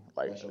thing.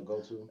 Like, That's your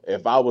go-to.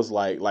 if I was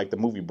like the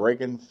movie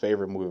Breaking,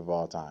 favorite movie of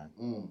all time.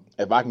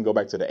 If I can go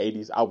back to the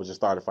 '80s, I would just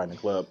start a fighting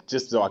club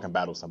just so I can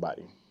battle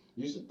somebody.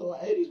 You should throw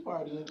an '80s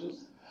party and just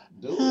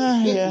do it.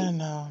 Yeah,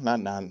 no, not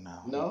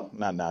No?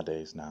 not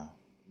nowadays. No,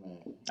 Man,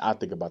 I'll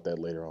think about that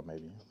later on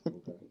maybe.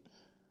 okay.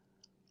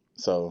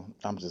 So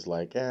I'm just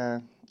like,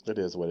 it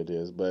is what it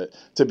is. But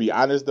to be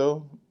honest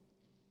though,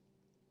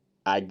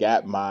 I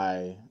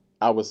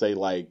would say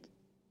like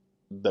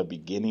the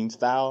beginning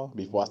style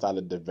before I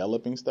started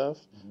developing stuff.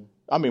 Mhm.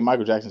 I mean,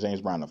 Michael Jackson,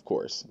 James Brown, of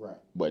course, Right.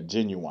 but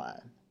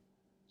Genuine.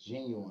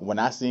 Genuine. When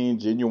I seen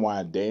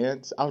Genuine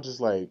dance, I was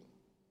just like,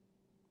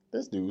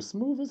 this dude's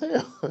smooth as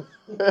hell.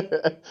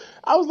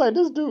 I was like,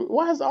 this dude,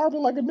 why is arm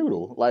like a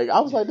noodle? Like,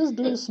 I was like, this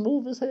dude is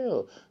smooth as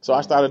hell. So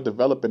I started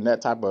developing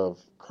that type of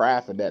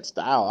craft and that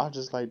style. I was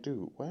just like,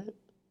 dude, what?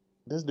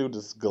 This dude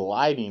is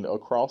gliding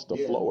across the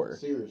floor.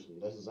 Seriously,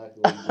 that's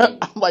exactly what you did.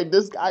 I'm like,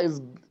 this guy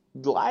is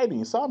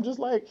gliding. So I'm just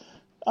like,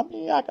 I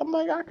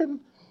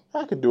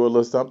can do a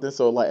little something.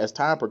 So like as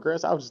time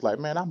progressed, I was just like,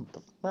 man, I'm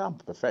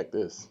perfect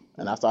this.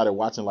 And I started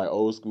watching like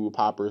old school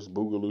poppers,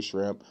 Boogaloo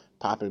Shrimp,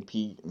 Poppin'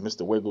 Pete,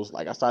 Mr. Wiggles.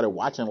 Like I started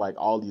watching like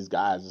all these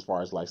guys as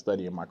far as like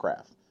studying my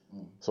craft.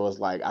 So it's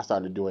like I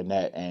started doing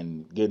that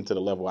and getting to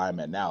the level I'm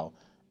at now.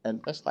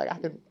 And it's like I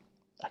can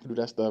do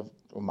that stuff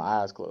with my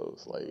eyes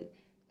closed. Like.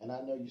 And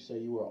I know you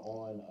said you were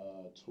on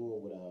a tour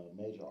with a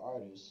major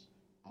artist.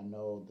 I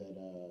know that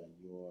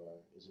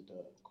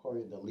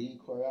the lead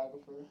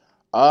choreographer?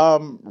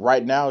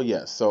 Right now,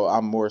 yes. So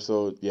I'm more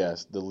so,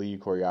 yes, the lead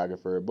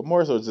choreographer, but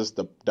more so just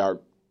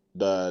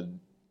the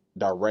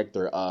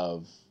director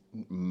of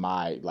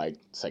my like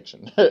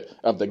section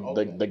of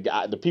the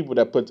guy, the people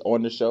that put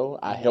on the show.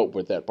 I help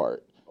with that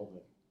part.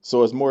 Okay.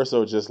 So it's more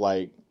so just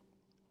like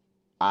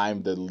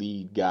I'm the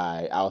lead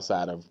guy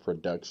outside of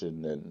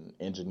production and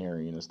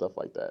engineering and stuff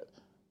like that.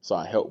 So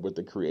I help with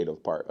the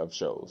creative part of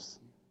shows.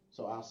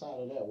 So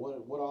outside of that,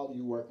 what all are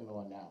you working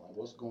on now? Like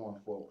what's going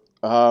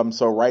forward?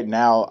 So right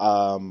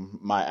now,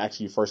 my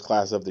actually first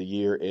class of the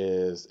year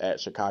is at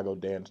Chicago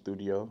Dance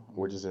Studio,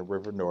 which is in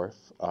River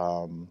North.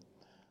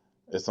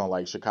 It's on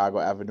like Chicago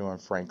Avenue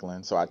and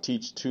Franklin. So I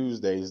teach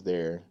Tuesdays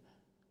there.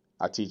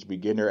 I teach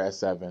beginner at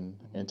 7,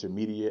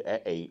 intermediate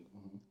at 8,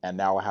 and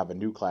now I have a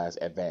new class,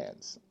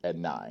 advanced, at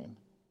 9.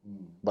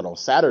 But on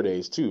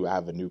Saturdays too, I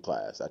have a new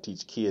class. I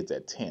teach kids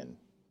at 10.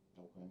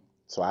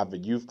 So I have a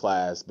youth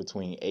class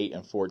between 8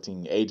 and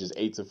 14, ages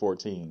 8 to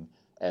 14,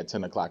 at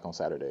 10 o'clock on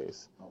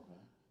Saturdays. Okay.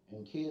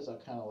 And kids are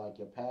kind of like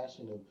your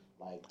passion of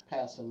like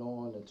passing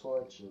on the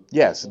torch.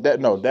 Yes,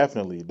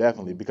 definitely.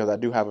 Because I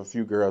do have a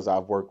few girls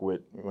I've worked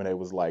with when they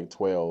was like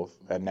 12,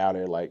 and now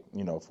they're like,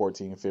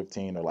 14,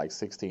 15, or like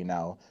 16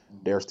 now.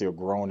 They're still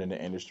growing in the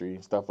industry,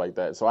 stuff like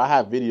that. So I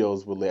have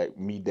videos with like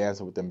me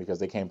dancing with them because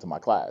they came to my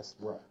class.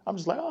 Right. I'm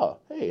just like, oh,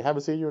 hey,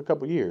 haven't seen you in a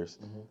couple years.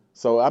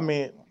 So I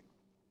mean,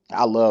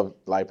 I love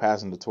like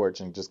passing the torch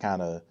and just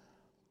kind of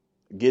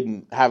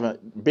being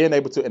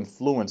able to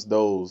influence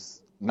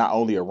those not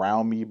only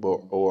around me, but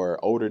or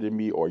older than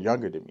me or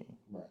younger than me.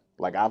 Right.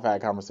 Like I've had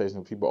conversations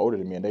with people older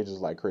than me, and they just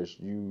like, Chris,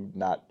 you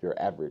not your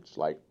average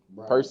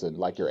person,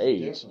 like your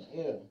age.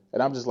 Yeah.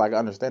 And I'm just like, I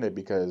understand it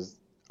because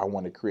I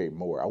want to create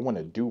more. I want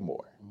to do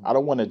more. I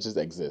don't want to just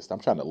exist. I'm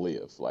trying to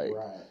live. Like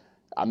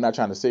I'm not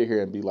trying to sit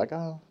here and be like,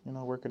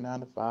 working 9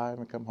 to 5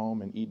 and come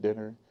home and eat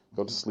dinner,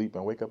 go to sleep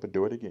and wake up and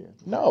do it again.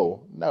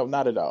 No,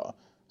 not at all.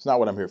 It's not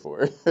what I'm here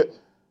for.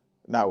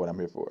 Not what I'm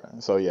here for.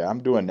 So yeah,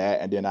 I'm doing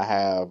that, and then I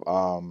have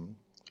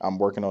I'm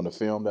working on the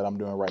film that I'm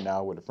doing right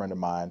now with a friend of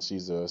mine.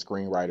 She's a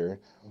screenwriter.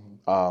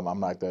 I'm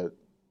like the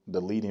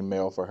leading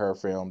male for her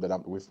film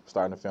that we're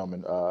starting to film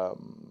in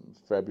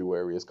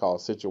February. It's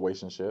called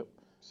Situationship.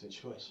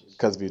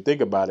 Because if you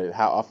think about it,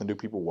 how often do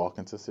people walk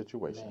into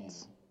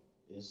situations?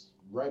 Man, it's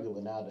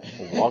regular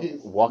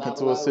nowadays. Walk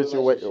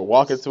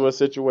into a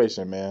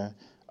situation, man.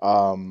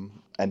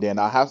 And then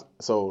I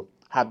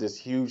have this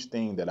huge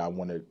thing that I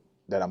want to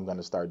that I'm going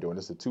to start doing.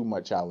 It's a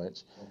 2-month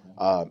challenge.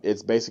 Okay.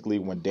 It's basically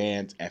when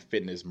dance and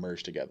fitness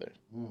merge together.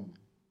 Mm.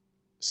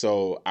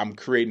 So I'm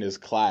creating this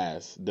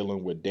class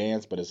dealing with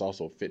dance, but it's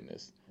also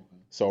fitness. Okay.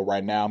 So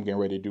right now I'm getting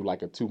ready to do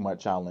like a 2-month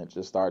challenge.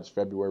 It starts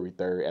February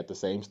 3rd at the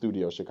same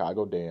studio,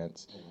 Chicago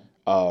Dance.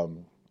 Okay.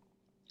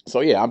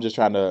 So yeah, I'm just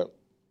trying to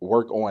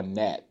work on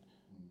that.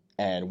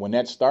 And when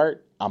that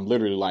start, I'm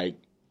literally like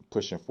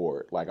pushing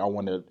forward. Like I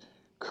want to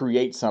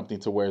create something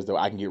to where as though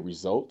I can get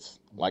results.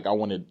 Like I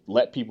want to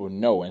let people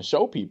know and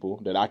show people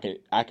that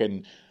I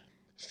can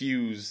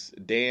fuse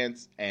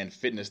dance and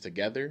fitness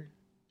together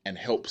and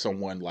help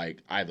someone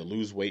like either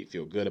lose weight,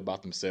 feel good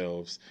about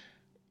themselves,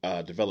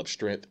 develop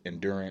strength,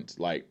 endurance,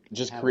 like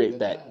just Have a create good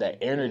that time.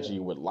 energy Yeah.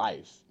 with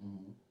life.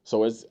 Mhm.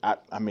 So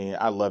I mean,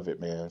 I love it,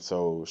 man.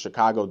 So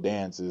Chicago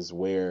Dance is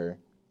where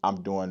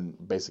I'm doing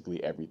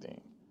basically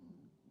everything.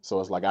 So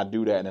it's like I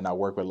do that, and then I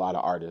work with a lot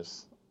of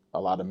artists,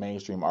 a lot of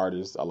mainstream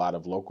artists, a lot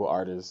of local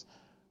artists.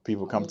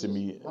 People come to Just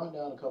me. Run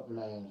down a couple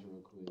names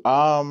real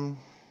quick.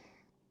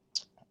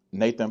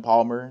 Nathan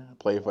Palmer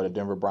played for the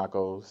Denver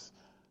Broncos.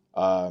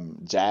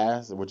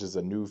 Jazz, which is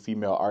a new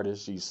female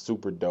artist, she's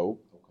super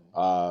dope.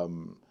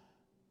 Okay.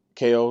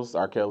 Kales,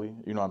 R. Kelly,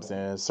 you know what I'm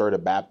saying? Sir the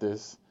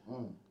Baptist.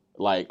 Mm.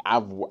 Like I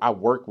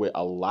work with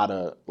a lot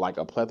of like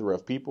a plethora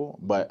of people,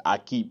 but I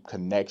keep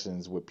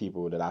connections with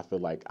people that I feel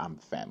like I'm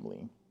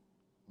family.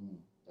 Mm.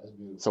 That's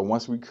beautiful. So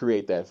once we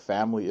create that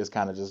family, it's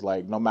kind of just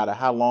like no matter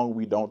how long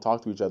we don't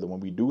talk to each other, when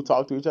we do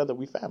talk to each other,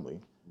 we family.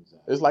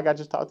 Exactly. It's like I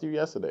just talked to you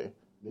yesterday,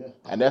 Yeah.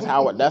 and that's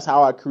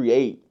how I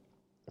create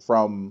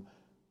from,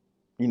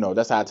 you know,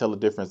 that's how I tell the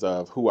difference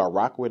of who I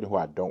rock with and who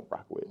I don't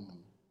rock with. Mhm.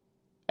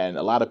 And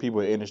a lot of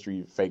people in the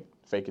industry fake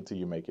it till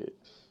you make it,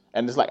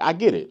 and it's like I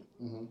get it,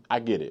 Mhm. I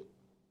get it,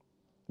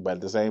 but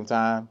at the same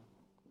time,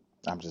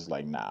 I'm just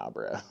like nah,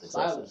 bruh.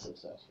 Silent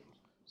successors.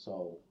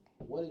 So,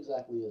 what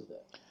exactly is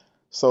that?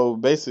 So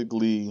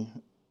basically,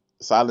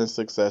 Silent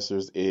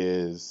Successors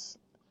is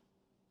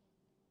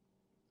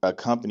a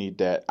company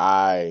that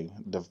I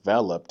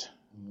developed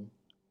Mhm.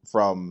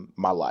 from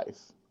my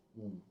life.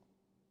 Mm.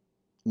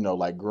 You know,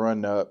 like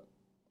growing up,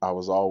 I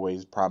was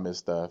always promised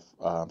stuff.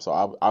 So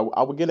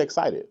I would get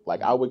excited.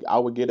 Like I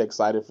would get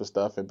excited for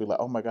stuff and be like,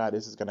 oh my God,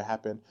 this is gonna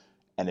happen,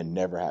 and it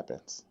never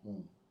happens.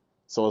 Mm.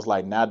 So it's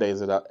like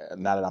nowadays now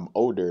that I'm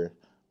older,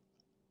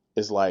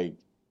 it's like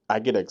I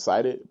get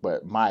excited,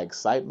 but my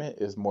excitement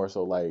is more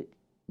so like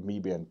me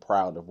being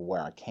proud of where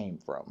I came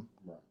from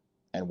Right.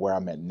 and where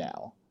I'm at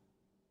now.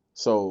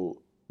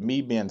 So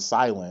me being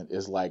silent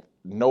is like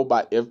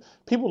nobody. If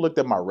people looked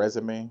at my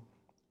resume,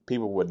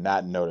 people would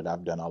not know that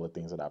I've done all the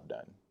things that I've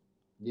done.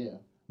 Yeah.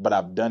 But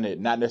I've done it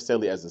not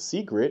necessarily as a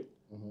secret,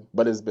 Mhm.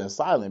 but it's been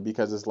silent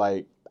because it's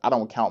like I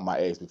don't count my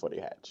eggs before they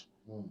hatch.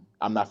 Mm.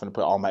 I'm not going to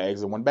put all my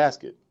eggs in one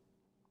basket.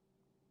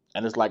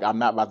 And it's like I'm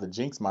not about to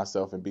jinx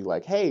myself and be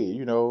like, hey,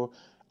 you know,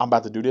 I'm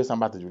about to do this, I'm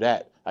about to do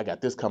that. I got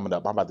this coming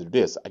up. I'm about to do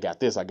this. I got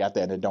this, I got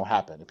that, and it don't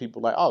happen. And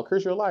people are like, oh,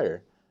 Chris, you're a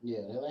liar.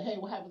 Yeah. They're like, hey,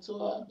 what happened to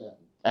that?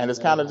 And it's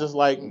kind of just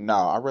like, no,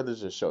 I'd rather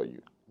just show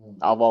you. Mm.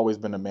 I've always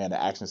been a man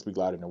that actions speak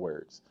louder than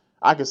words.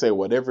 I can say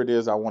whatever it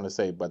is I want to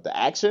say, but the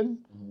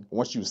action, Mhm.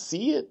 once you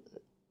see it,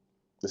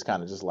 it's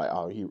kind of just like,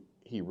 oh,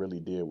 he really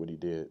did what he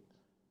did.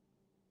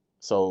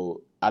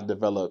 So I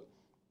developed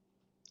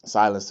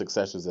Silent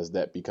Successors as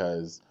that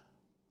because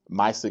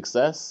my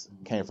success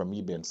came from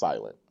me being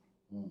silent.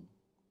 Mm.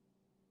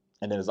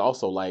 And then it's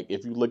also like,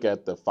 if you look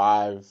at the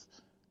 5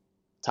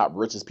 top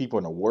richest people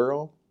in the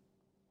world,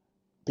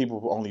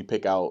 people only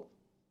pick out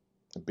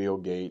Bill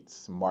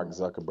Gates, Mark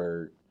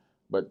Zuckerberg,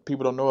 but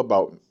people don't know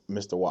about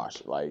Mr.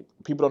 Wash. Like,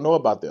 people don't know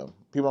about them.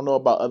 People don't know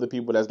about other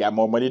people that's got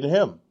more money than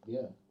him.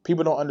 Yeah.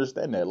 People don't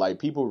understand that. Like,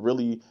 people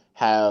really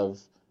have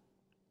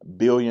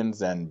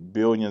billions and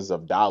billions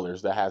of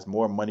dollars that has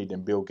more money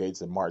than Bill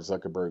Gates and Mark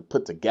Zuckerberg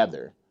put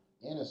together.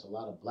 And it's a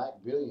lot of black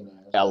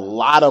billionaires. A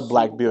lot of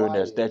black Super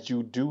billionaires quiet. that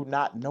you do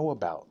not know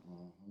about.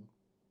 Mhm.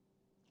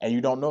 And you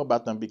don't know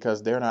about them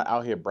because they're not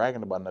out here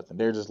bragging about nothing.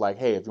 They're just like,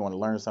 hey, if you want to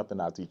learn something,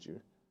 I'll teach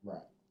you.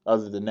 Right.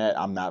 Other than that,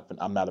 I'm not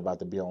about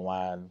to be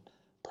online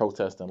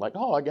protesting like,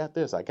 oh, I got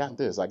this, I got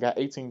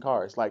 18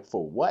 cars. Like,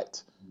 for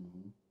what?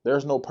 Mm-hmm.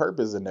 There's no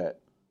purpose in that.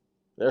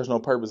 There's no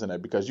purpose in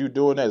that because you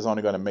doing that is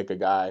only going to make a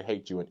guy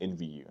hate you and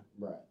envy you.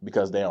 Right.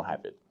 Because they don't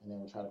have it. And then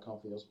we'll try to come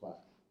for your spot.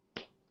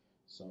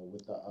 So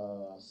with the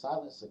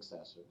Silent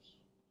Successors,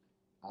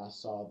 I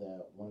saw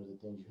that one of the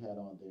things you had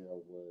on there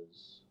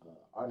was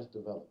artist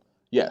development.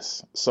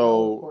 Yes. How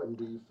So important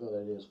do you feel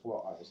that it is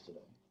for artists today?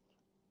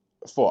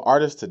 for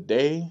artists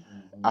today,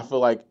 Mm-hmm. I feel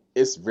like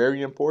it's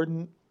very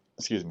important.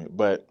 Excuse me,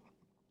 but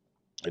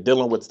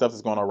dealing with stuff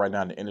that's going on right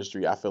now in the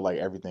industry, I feel like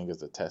everything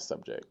is a test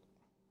subject.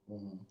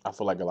 Mm-hmm. I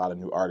feel like a lot of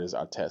new artists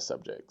are test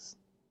subjects,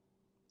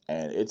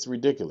 and it's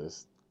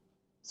ridiculous.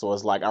 So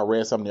it's like I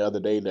read something the other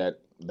day that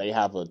they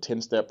have a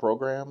 10-step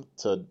program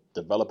to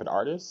develop an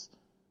artist.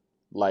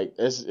 Like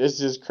it's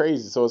just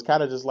crazy. So it's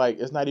kind of just like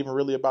it's not even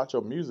really about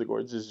your music or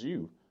it's just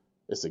you.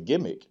 It's a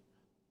gimmick.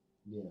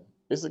 Yeah.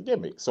 It's a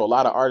gimmick. So a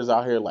lot of artists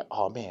out here like,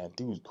 oh man,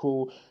 dude's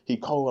cool. He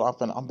cold.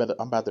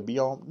 I'm about to be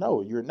on.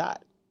 No, you're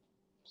not.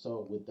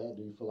 So with that,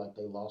 do you feel like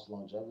they lost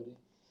longevity?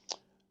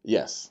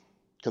 Yes,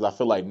 because I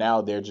feel like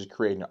now they're just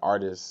creating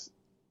artists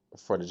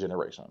for the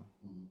generation.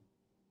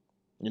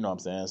 Mm-hmm. You know what I'm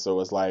saying? So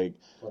it's like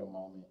For the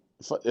moment.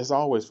 it's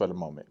always for the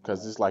moment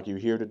because it's like you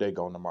here today,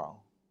 gone tomorrow.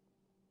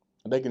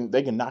 They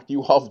can knock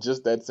you off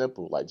just that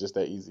simple, like just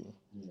that easy.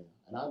 Yeah,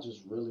 and I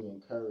just really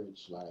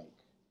encourage like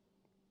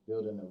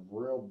building a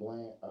real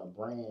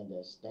brand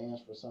that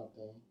stands for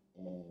something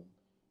and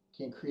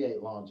can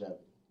create longevity.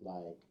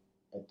 Like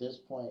at this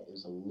point,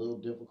 it's a little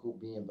difficult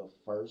being the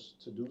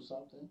first to do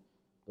something,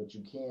 but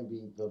you can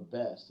be the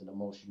best and the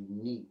most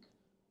unique.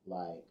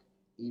 Like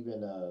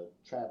even a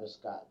Travis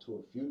Scott to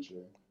a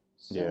Future,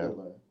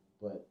 similar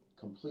but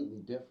completely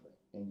different,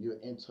 and you're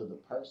into the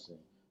person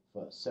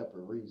for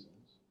separate reasons.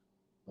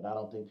 But I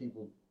don't think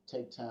people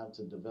take time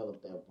to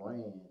develop their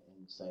brand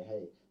and say,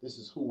 "Hey, this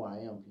is who I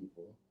am."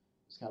 People,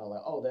 it's kind of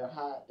like, "Oh, they're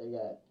hot. They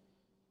got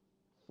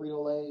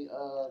Frito Lay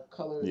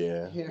colored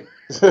hair."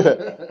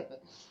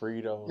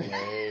 Frito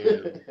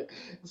Lay.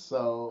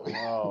 So.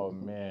 Oh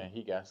man,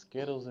 he got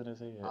Skittles in his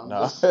head.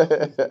 That's what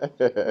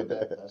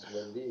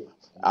it is.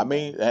 I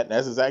mean,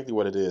 that's exactly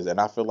what it is, and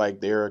I feel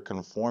like they're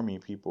conforming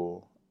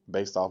people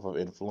based off of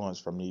influence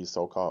from these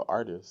so-called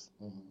artists,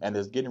 and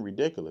it's getting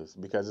ridiculous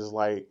because it's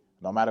like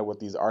no matter what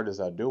these artists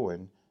are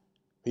doing,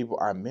 people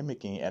are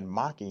mimicking and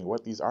mocking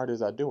what these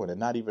artists are doing and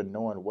not even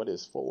knowing what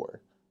it's for.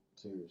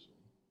 Seriously.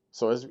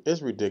 So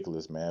it's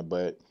ridiculous, man.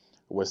 But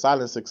with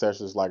Silent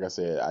Successors, like I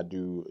said, I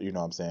do, you know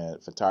what I'm saying,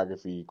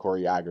 photography,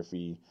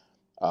 choreography,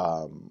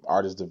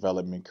 artist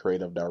development,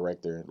 creative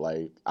director.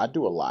 Like I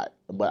do a lot,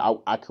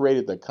 but I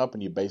created the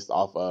company based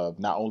off of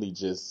not only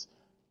just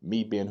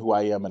me being who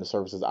I am and the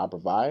services I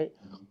provide,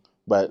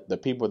 but the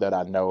people that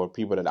I know,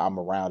 people that I'm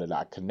around that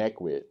I connect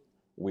with.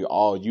 We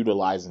all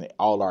utilizing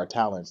all our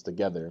talents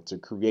together to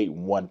create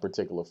one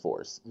particular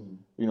force.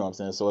 You know what I'm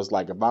saying? So it's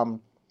like if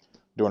I'm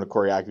doing a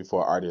choreography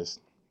for an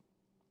artist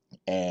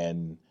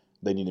and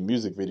they need a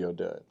music video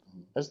done,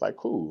 it's like,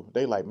 cool.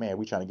 They like, man,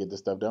 we trying to get this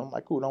stuff done. I'm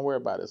like, cool, don't worry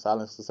about it.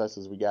 Silent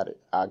Successors, we got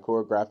it. I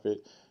choreograph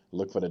it,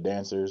 look for the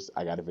dancers.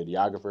 I got a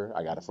videographer.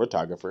 I got a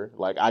photographer.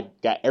 Like, I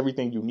got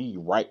everything you need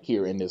right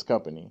here in this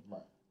company.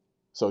 Right.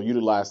 So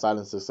utilize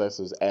Silent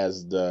Successors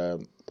as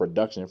the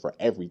production for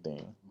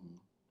everything.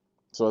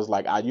 So it's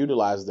like I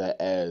utilize that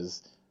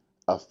as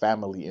a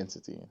family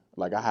entity.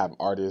 Like I have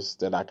artists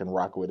that I can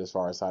rock with as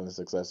far as Silent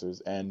Successors,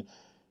 and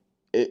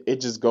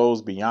it just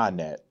goes beyond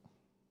that.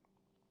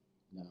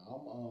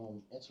 Now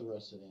I'm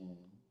interested in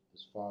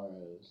as far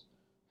as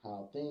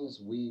how things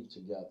weave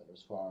together.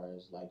 As far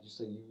as like you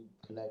say, you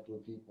connect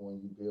with people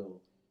and you build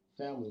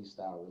family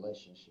style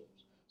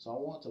relationships. So I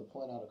want to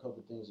point out a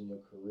couple things in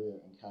your career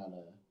and kind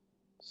of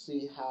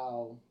see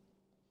how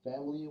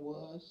family it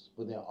was,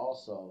 but then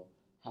also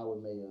how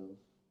it may have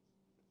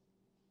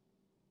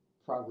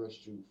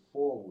progressed you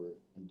forward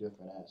in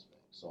different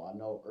aspects. So I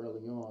know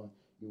early on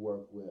you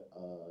worked with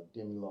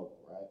Demi Lovato,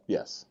 right?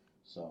 Yes.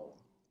 So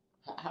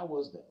how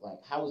was that?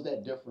 Like, how was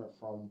that different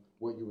from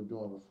what you were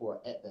doing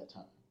before at that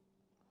time?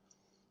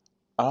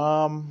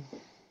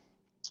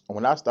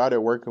 When I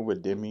started working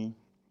with Demi,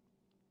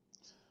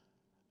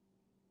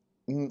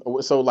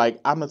 so like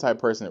I'm the type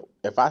of person,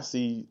 if I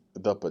see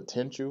the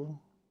potential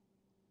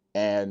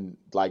and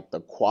like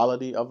the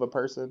quality of a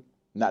person,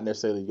 not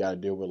necessarily you got to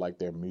deal with like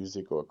their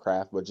music or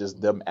craft, but just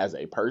them as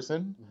a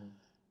person,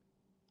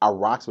 I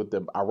rock with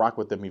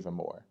them even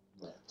more.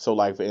 Right. So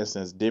like for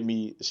instance,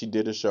 Demi, she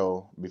did a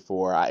show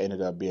before I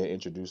ended up being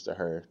introduced to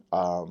her.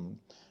 And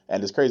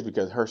it's crazy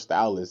because her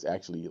stylist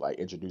actually like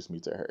introduced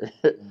me to her.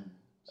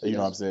 You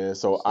know what I'm saying?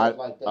 So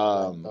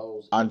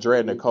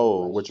Andrea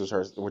Nicole, which is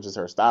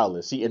her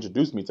stylist, she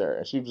introduced me to her,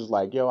 and she was just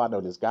like, "Yo, I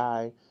know this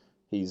guy.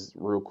 He's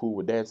real cool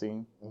with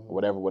dancing,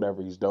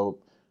 whatever. He's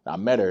dope." And I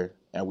met her,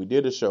 and we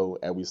did a show,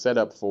 and we set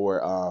up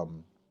for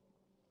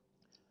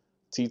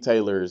T.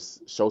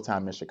 Taylor's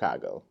Showtime in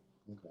Chicago.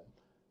 Okay.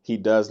 He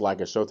does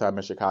like a Showtime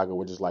in Chicago,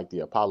 which is like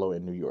the Apollo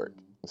in New York.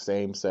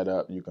 Same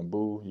setup. You can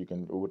boo. You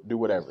can do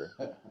whatever.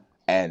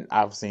 And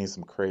I've seen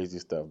some crazy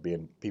stuff,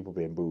 people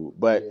being booed.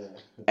 But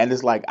and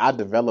it's like I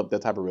developed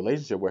that type of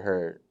relationship with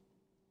her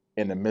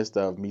in the midst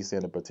of me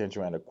seeing the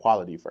potential and the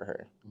quality for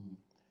her.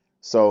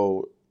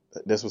 So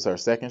this was her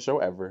second show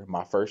ever,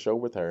 my first show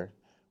with her.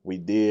 We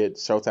did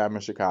Showtime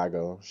in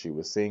Chicago. She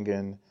was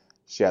singing.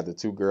 She had the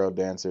two girl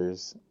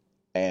dancers.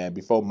 And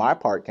before my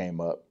part came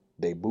up,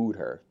 they booed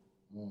her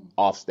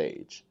off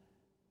stage.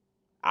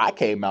 I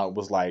came out and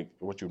was like,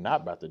 what you're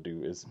not about to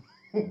do is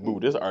boo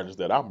this artist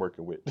that I'm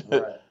working with.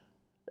 Right.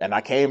 And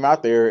I came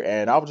out there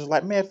and I was just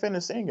like, man,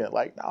 finish singing.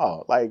 Like,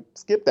 no, like,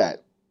 skip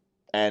that.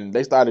 And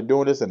they started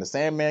doing this and the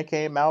Sandman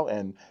came out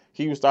and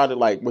he started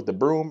like with the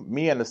broom.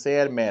 Me and the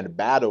Sandman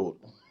battled.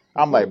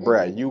 I'm like,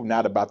 bruh, you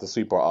not about to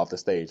sweep her off the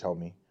stage,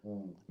 homie.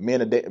 Me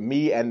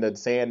and the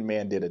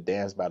Sandman did a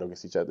dance battle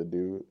against each other,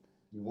 dude.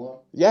 You won?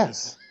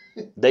 Yes.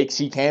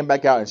 She came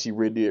back out and she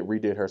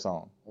redid her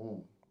song.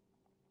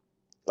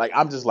 Like,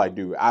 I'm just like,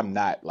 dude, I'm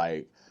not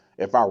like,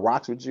 if I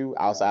rocks with you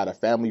outside of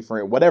family,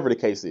 friend, whatever the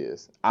case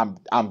is, I'm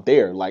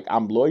there. Like,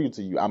 I'm loyal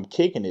to you. I'm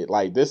kicking it.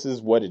 Like, this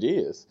is what it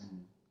is.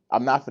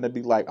 I'm not finna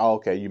be like, oh,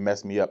 okay, you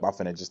messed me up. I'm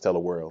finna just tell the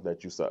world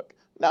that you suck.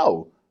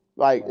 No,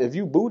 like Right. if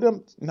you boo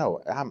them,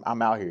 no,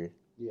 I'm out here.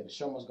 Yeah, the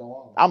show must go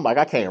on. I'm like,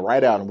 I came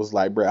right out and was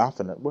like, bro,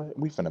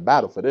 we finna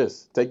battle for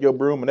this. Take your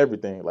broom and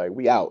everything. Like,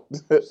 we out.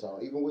 So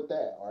even with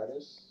that,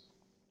 artists,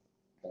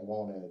 they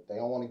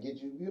don't wanna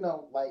get you. You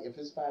know, like if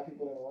it's 5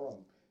 people in a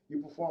room,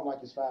 you perform like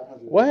it's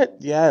 500. What?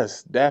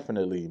 Yes,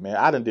 definitely, man.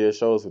 I done did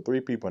shows with 3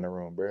 people in the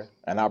room, bro.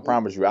 And I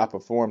promise you, I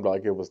performed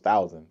like it was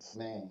thousands.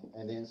 Man,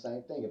 and then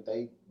same thing. If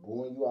they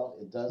booing you out,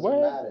 it doesn't What?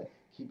 matter.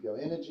 Keep your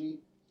energy.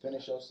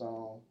 Finish your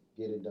song.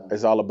 Get it done.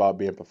 It's all about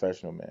being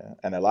professional, man.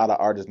 And a lot of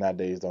artists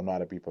nowadays don't know how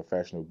to be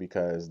professional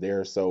because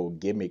they're so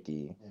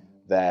gimmicky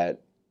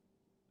that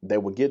they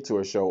would get to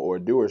a show or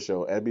do a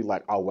show and be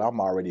like, oh, well, I'm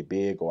already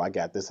big or I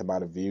got this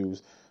amount of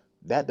views.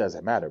 That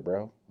doesn't matter,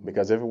 bro.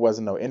 Because if it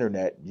wasn't no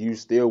internet, you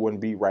still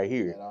wouldn't be right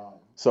here. At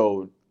all.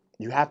 So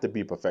you have to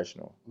be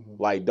professional.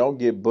 Like, don't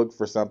get booked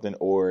for something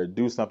or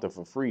do something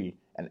for free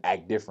and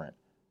act different.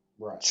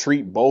 Right.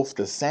 Treat both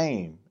the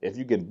same. If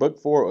you get booked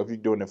for it or if you're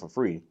doing it for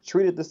free,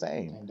 treat it the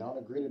same. And don't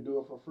agree to do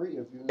it for free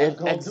if you're not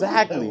going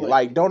Exactly. to do it.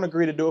 Like, don't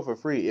agree to do it for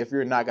free if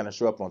you're not going to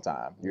show up on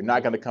time. You're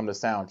not going to come to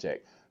sound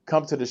check.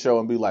 Come to the show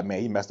and be like, man,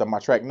 he messed up my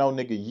track. No,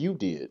 nigga, you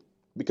did.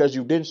 Because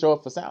you didn't show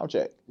up for sound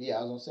check. Yeah,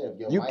 I was gonna say if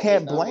your You mic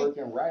can't is not blame-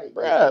 working right,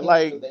 Bruh, it's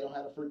like- because they don't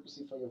have a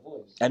frequency for your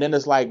voice. And then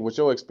it's like with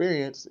your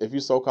experience, if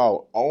you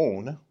so-called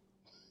own,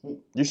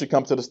 you should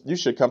come to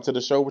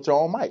the show with your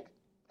own mic.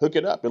 Hook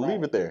it up and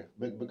leave it there.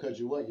 Because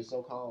you're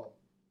so-called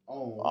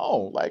own.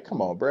 Oh, like, come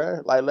on,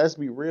 bruh. Like, let's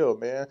be real,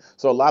 man.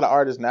 So a lot of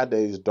artists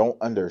nowadays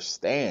don't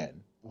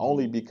understand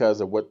only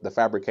because of what the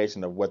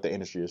fabrication of what the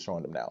industry is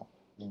showing them now.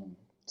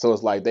 So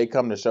it's like they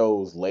come to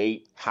shows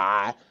late,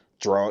 high,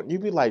 drunk. You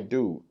be like,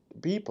 dude,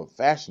 be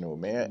professional,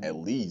 man, at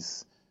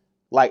least.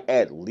 Like,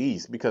 at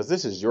least. Because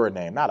this is your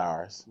name, not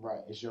ours. Right,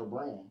 it's your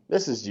brand.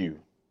 This is you.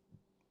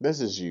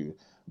 This is you.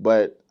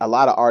 But a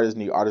lot of artists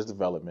need artist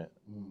development.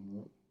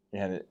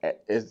 And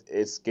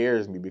it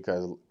scares me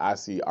because I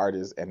see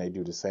artists and they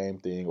do the same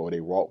thing or they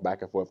walk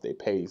back and forth, they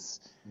pace.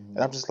 And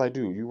I'm just like,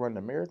 dude, you run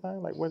the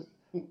marathon? Like, what?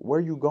 Where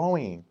are you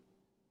going?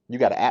 You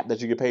got an app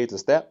that you get paid to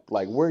step?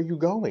 Like, where are you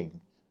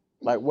going?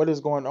 Like, what is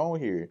going on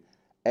here?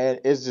 And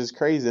it's just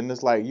crazy. And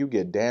it's like you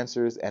get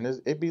dancers and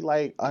it'd be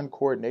like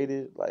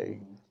uncoordinated. Like,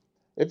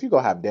 if you go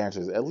have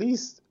dancers, at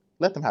least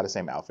let them have the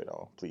same outfit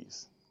on,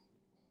 please.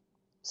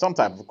 Some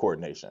type of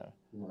coordination.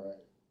 Right.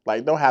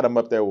 Like, don't have them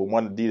up there with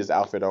one Adidas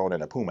outfit on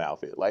and a Puma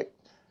outfit. Like,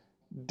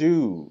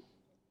 dude,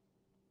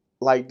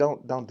 like,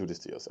 don't do this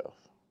to yourself.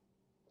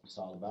 It's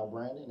all about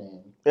branding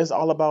and It's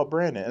all about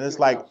branding. And it's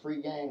we like, got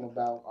free game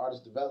about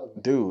artist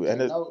development. dude, and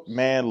Take it's, notes.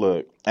 man,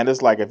 look, and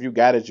it's like, if you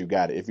got it, you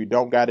got it. If you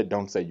don't got it,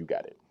 don't say you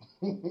got it.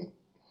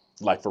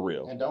 Like, for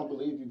real. And don't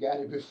believe you got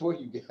it before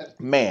you got it.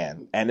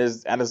 Man, and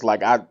it's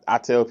like I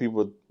tell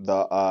people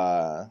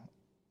I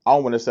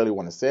don't necessarily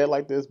want to say it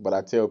like this, but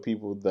I tell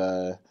people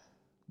the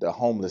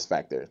homeless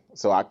factor.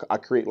 So I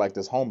create like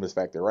this homeless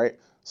factor, right?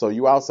 So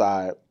you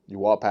outside, you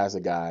walk past a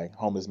guy,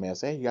 homeless man,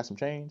 say, hey, you got some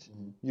change?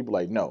 You be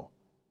like, no.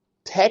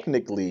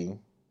 Technically,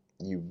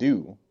 you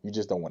do. You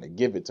just don't want to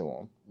give it to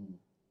him.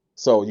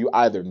 So you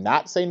either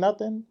not say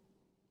nothing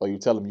or you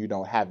tell him you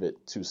don't have it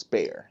to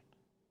spare.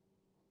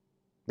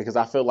 Because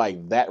I feel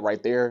like that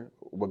right there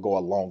would go a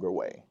longer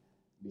way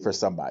for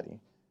somebody.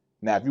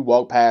 Now, if you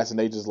walk past and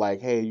they just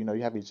like, hey, you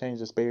have any change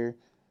to spare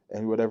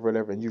and whatever,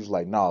 and you just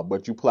like, nah,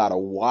 but you pull out a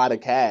wad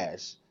of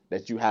cash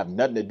that you have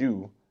nothing to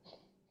do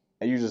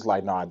and you just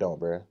like, no, I don't,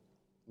 bro.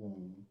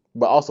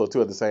 But also,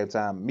 too, at the same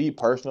time, me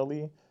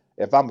personally,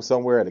 if I'm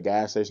somewhere at a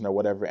gas station or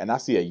whatever and I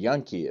see a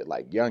young kid,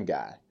 like young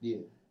guy,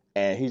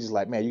 and he's just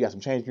like, man, you got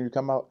some change when you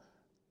come out,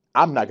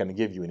 I'm not going to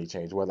give you any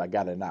change, whether I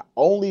got it or not,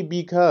 only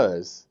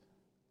because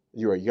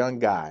you're a young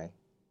guy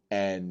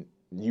and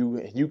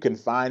you can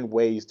find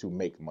ways to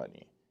make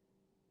money.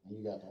 You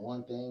got the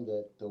one thing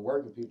that the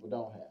working people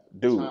don't have.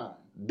 Dude, time.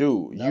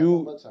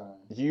 Nothing but time.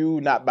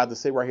 You not about to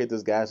sit right here at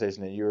this gas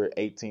station and you're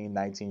 18,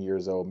 19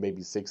 years old,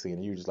 maybe 16,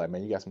 and you just like,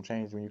 man, you got some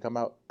change when you come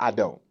out? I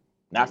don't.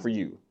 Not for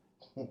you.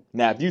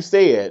 Now, if you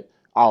said,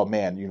 oh,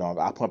 man,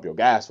 I'll pump your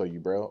gas for you,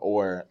 bro,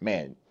 or,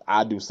 man,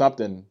 I'll do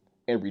something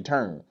in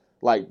return.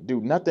 Like,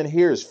 dude, nothing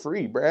here is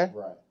free, bruh.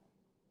 Right.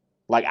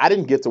 Like, I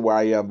didn't get to where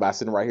I am by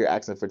sitting right here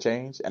asking for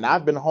change, and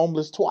I've been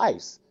homeless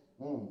twice.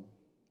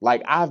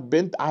 Like, I've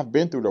been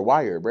through the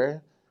wire,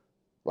 bruh.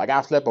 Like,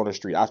 I've slept on the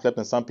street. I've slept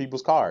in some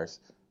people's cars.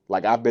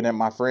 Like, I've been at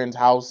my friend's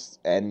house,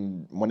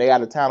 and when they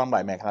out of town, I'm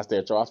like, man, can I stay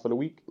at your house for the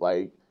week?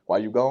 Like, while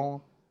you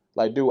gone?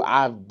 Like, dude,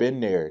 I've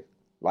been there.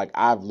 Like,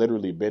 I've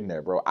literally been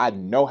there, bro. I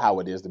know how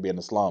it is to be in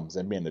the slums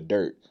and be in the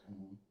dirt.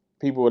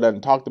 People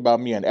that talked about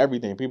me and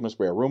everything. People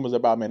spread rumors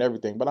about me and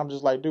everything. But I'm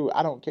just like, dude,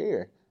 I don't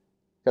care.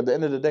 At the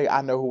end of the day,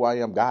 I know who I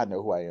am. God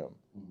know who I am.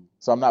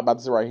 So I'm not about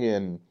to sit right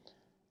here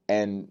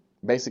and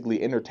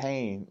basically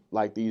entertain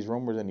like these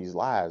rumors and these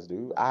lies,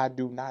 dude. I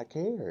do not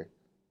care.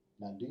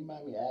 Now, do you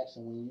mind me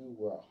asking, when you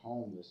were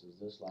homeless, is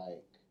this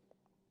like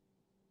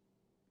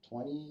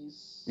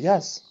 20s?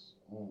 Yes.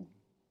 So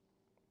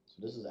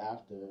this is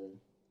after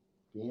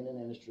being in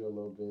the industry a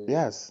little bit.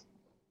 Yes.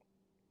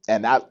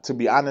 And to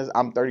be honest,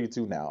 I'm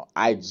 32 now.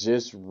 I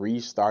just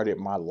restarted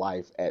my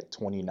life at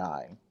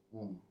 29.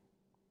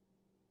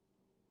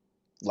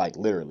 Like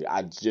literally,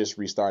 I just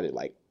restarted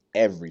like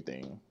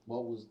everything.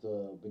 What was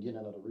the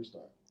beginning of the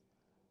restart?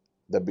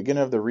 The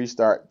beginning of the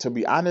restart, to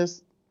be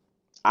honest,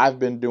 I've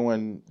been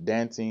doing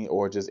dancing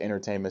or just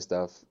entertainment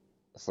stuff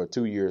for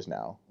 2 years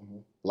now,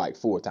 like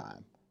full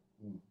time.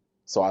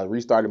 So I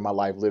restarted my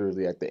life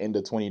literally at the end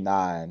of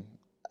 29.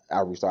 I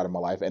restarted my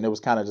life, and it was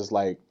kind of just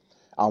like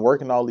I'm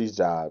working all these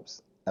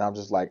jobs, and I'm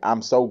just like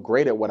I'm so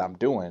great at what I'm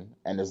doing,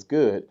 and it's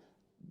good,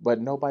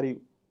 but nobody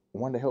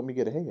wanted to help me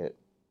get ahead.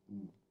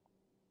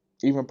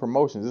 Even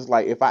promotions, it's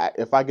like if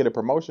I get a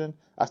promotion,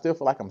 I still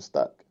feel like I'm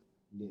stuck.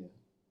 Yeah,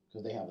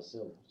 because they have a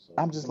ceiling. So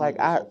I'm just like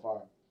I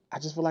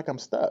just feel like I'm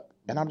stuck,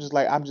 and I'm just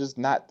like I'm just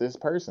not this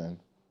person.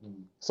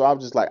 So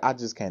I'm just like I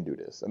just can't do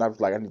this, and I was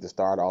like I need to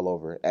start all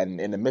over. And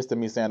in the midst of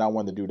me saying I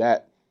wanted to do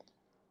that,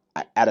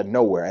 out of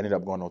nowhere I ended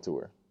up going on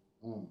tour.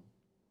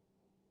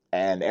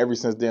 And ever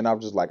since then,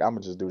 I'm just like I'm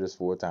gonna just do this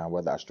full time,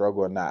 whether I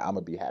struggle or not. I'm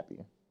gonna be happy.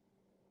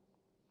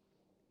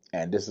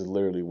 And this is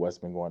literally what's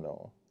been going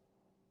on.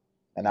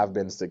 And I've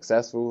been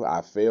successful.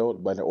 I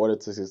failed, but in order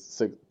to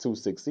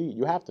succeed,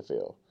 you have to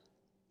fail.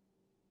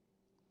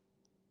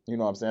 You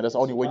know what I'm saying? That's the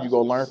only way you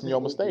go learn from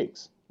your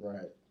mistakes.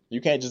 Right.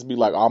 You can't just be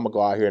like, oh, I'm gonna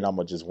go out here and I'm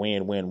gonna just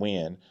win, and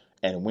win,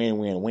 and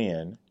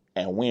win,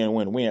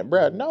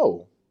 bruh.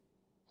 No.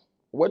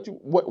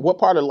 What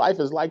part of life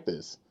is like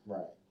this?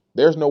 Right.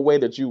 There's no way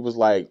that you was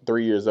like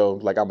 3 years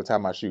old, like I'm gonna tie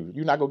my shoe.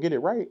 You're not gonna get it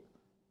right.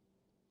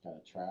 Gotta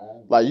try.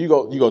 Like you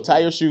go tie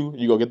your shoe,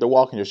 you go get the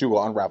walk, and your shoe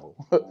will unravel.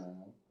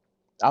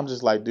 I'm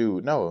just like,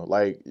 dude, no.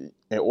 Like,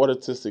 in order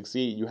to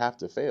succeed, you have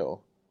to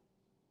fail.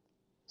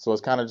 So it's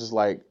kind of just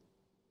like,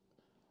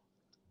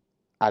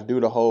 I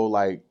do the whole,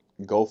 like,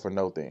 go for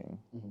no thing.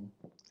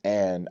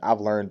 And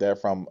I've learned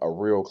that from a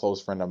real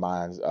close friend of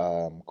mine's,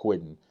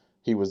 Quentin.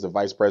 He was the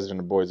vice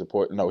president of Boys of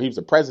Poison. No, he was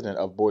the president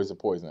of Boys of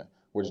Poison,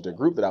 which is the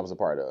group that I was a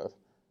part of.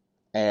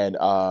 And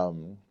I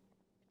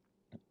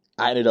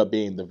ended up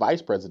being the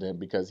vice president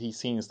because he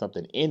seen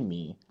something in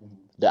me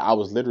that I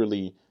was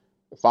literally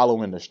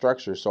following the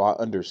structure, so I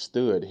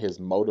understood his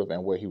motive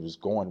and where he was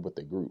going with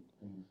the group.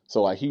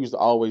 So like he used to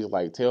always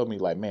like tell me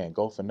like, man,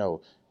 go for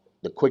no.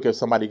 The quicker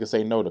somebody can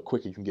say no, the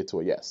quicker you can get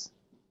to a yes.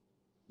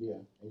 Yeah,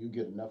 and you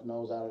get enough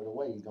no's out of the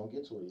way, you're gonna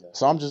get to a yes.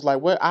 So I'm just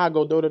like, what? I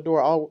go door to door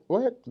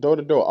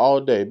all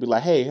day. Be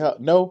like, hey,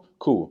 no,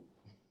 cool.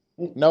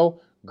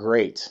 No,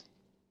 great.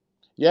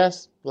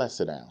 Yes, let's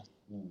sit down.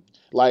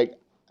 Like,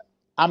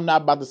 I'm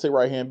not about to sit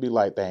right here and be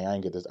like, dang, I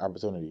didn't get this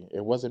opportunity.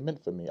 It wasn't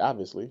meant for me,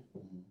 obviously.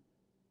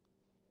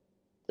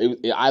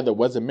 It either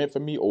wasn't meant for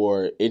me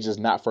or it's just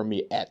not for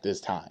me at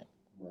this time.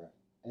 Right.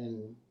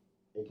 And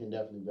it can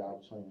definitely be an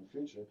opportunity in the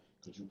future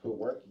because you put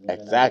work in.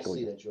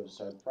 Exactly. And I see that you're in a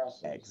certain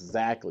process.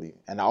 Exactly.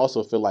 And I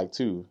also feel like,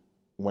 too,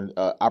 when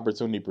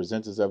opportunity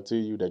presents itself to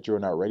you that you're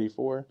not ready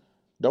for,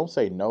 don't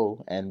say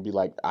no and be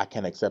like, I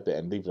can't accept it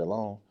and leave it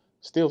alone.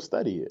 Still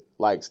study it.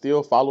 Like,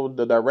 still follow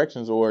the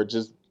directions or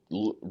just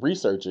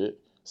research it.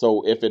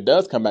 So if it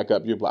does come back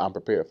up, you're like, I'm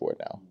prepared for it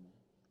now.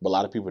 But a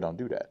lot of people don't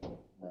do that.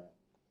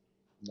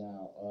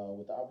 Now,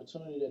 with the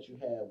opportunity that you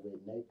had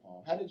with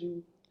Napalm, how did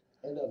you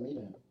end up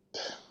meeting him?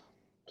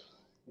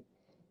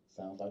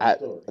 Sounds like a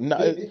story. No,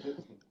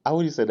 I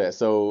wouldn't say that.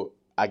 So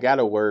I got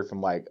a word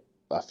from like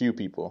a few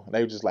people.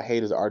 They were just like, hey,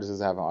 this artist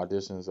is having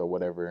auditions or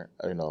whatever,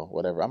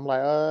 whatever. I'm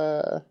like,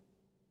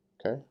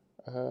 okay.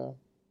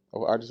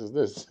 What artist is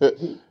this?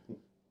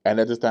 And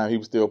at this time, he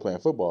was still playing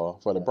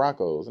football for the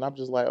Broncos. And I'm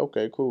just like,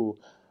 okay,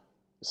 cool.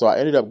 So I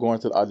ended up going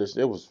to the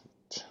audition. It was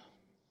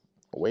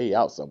way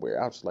out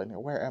somewhere. I was just like,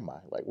 where am I?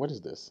 Like, what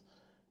is this?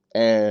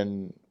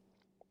 And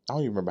I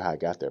don't even remember how I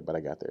got there, but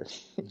I got there.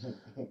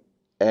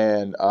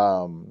 And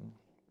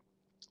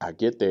I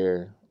get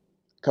there,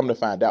 come to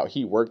find out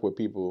he worked with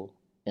people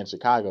in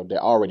Chicago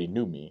that already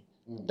knew me.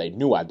 They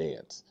knew I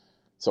danced.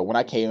 So when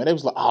I came in, it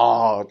was like,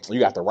 oh, you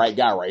got the right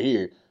guy right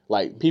here.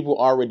 Like, people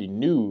already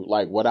knew,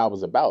 like, what I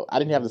was about. I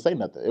didn't have to say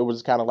nothing. It was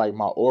just kind of like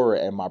my aura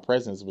and my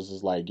presence was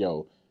just like,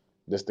 yo,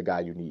 this the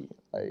guy you need.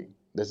 Like,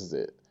 this is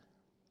it.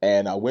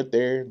 And I went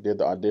there, did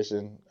the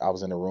audition. I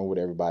was in the room with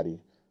everybody.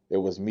 It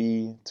was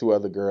me, 2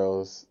 other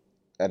girls,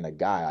 and a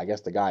guy. I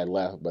guess the guy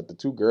left, but the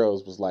 2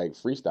 girls was like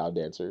freestyle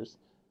dancers.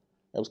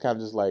 It was kind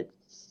of just like,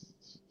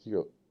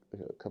 you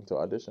come to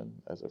audition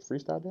as a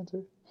freestyle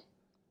dancer?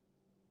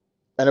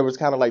 And it was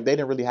kind of like they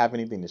didn't really have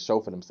anything to show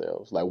for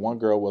themselves. Like one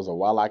girl was a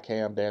Walla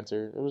Cam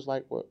dancer. It was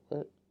like, what?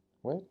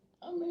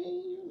 I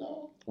mean,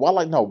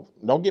 Walla, no,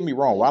 don't get me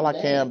wrong. Walla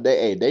Cam,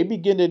 they be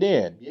getting it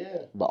in. Yeah.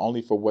 But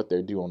only for what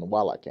they do on the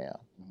Walla Cam.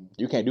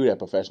 You can't do that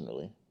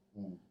professionally.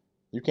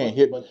 You can't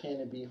But can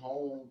it be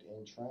honed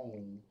and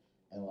trained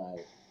and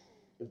like,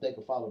 if they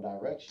can follow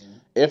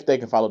direction? If they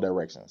can follow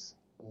directions.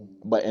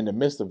 But in the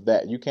midst of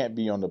that, you can't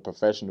be on the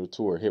professional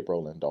tour hip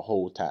rolling the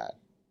whole time.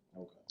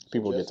 Okay.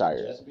 People get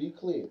tired. Just be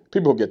clear.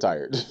 People get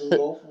tired. You can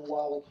go from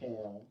Walla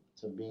Cam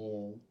to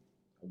being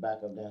a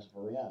backup dancer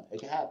for Rihanna.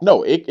 It can happen.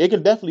 No, it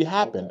can definitely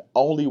happen. Okay.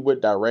 Only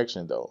with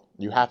direction, though.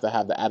 You have to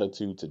have the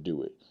attitude to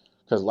do it.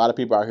 Because a lot of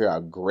people out here are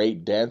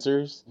great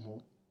dancers, Mm-hmm.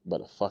 but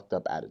a fucked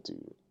up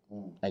attitude.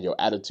 Mm. And your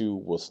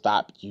attitude will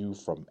stop you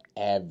from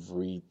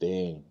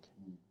everything.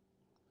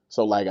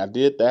 So like I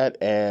did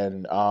that,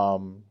 and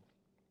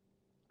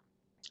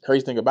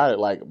crazy thing about it,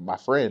 like my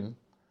friend,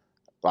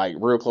 like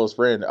real close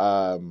friend,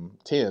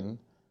 10,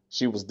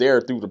 she was there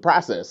through the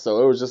process.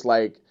 So it was just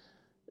like,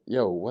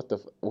 yo, what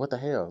the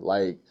hell?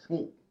 Like,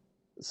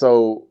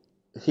 so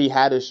he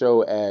had a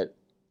show at,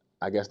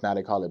 I guess now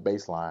they call it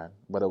Baseline,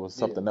 but it was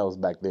something else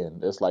back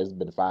then. It's like it's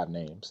been 5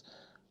 names.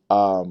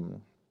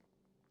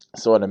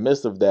 So in the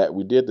midst of that,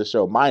 we did the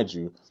show. Mind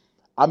you,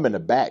 I'm in the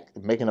back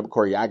making up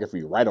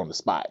choreography right on the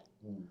spot.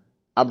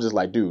 I'm just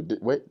like, dude,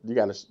 wait, you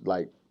gotta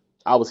like.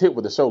 I was hit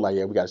with the show like,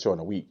 yeah, we got a show in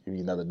a week. We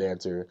need another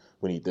dancer.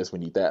 We need this. We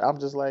need that. I'm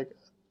just like,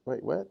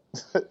 wait, what?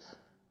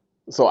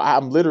 So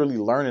I'm literally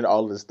learning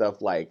all of this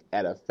stuff like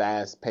at a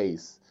fast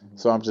pace.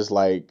 So I'm just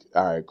like,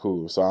 all right,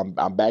 cool. So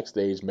I'm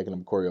backstage making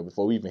them choreo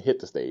before we even hit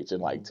the stage in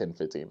like 10,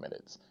 15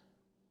 minutes.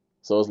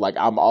 So it's like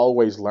I'm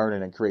always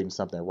learning and creating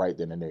something right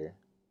then and there.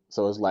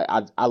 So it's like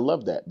I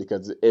love that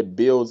because it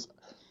builds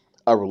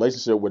a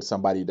relationship with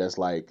somebody that's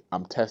like,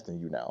 I'm testing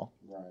you now.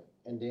 Right.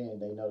 And then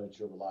they know that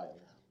you're reliable.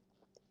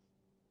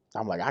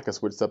 I'm like, I can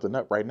switch something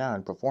up right now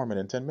and perform it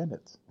in 10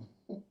 minutes.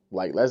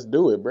 Like, let's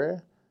do it, bruh.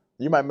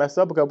 You might mess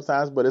up a couple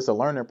times, but it's a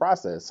learning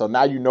process. So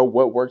now you know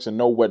what works and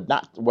know what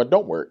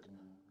don't work.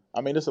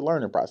 I mean, it's a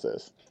learning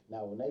process.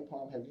 Now, with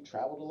Napalm, have you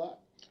traveled a lot?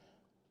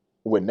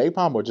 With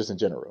Napalm or just in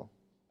general?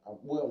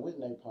 Well, with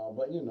Napalm,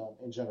 but in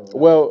general.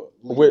 Well,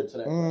 with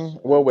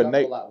with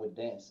Nate, a lot with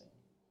dancing.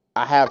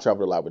 I have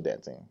traveled a lot with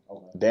dancing.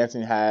 Okay.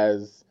 Dancing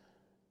has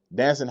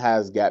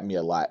got me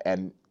a lot.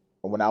 And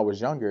when I was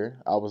younger,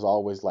 I was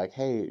always like,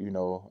 hey,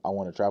 I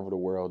want to travel the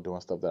world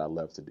doing stuff that I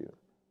love to do.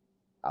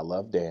 I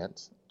love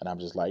dance, and I'm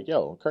just like,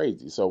 yo,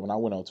 crazy. So when I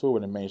went on tour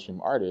with a mainstream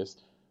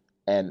artist,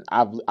 and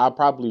I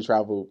probably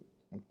traveled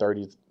to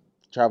 30,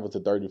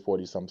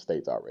 40 some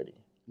states already.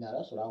 Now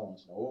that's what I want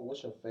to know.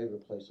 What's your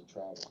favorite place to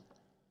travel?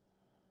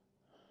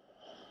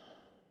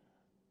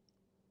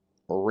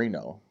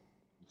 Reno,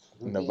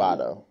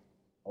 Nevada.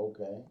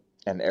 Okay.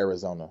 And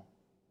Arizona.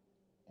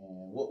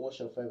 And what's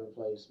your favorite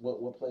place?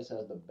 What place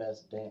has the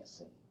best dance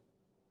scene?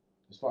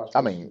 As far as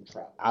travel.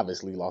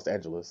 Obviously Los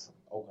Angeles.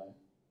 Okay.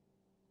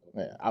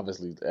 Yeah,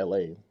 obviously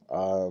LA.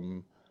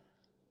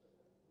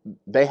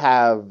 They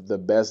have the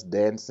best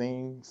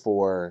dancing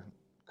for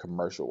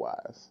commercial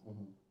wise.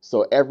 Mm-hmm.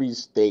 So every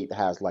state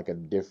has like a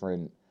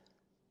different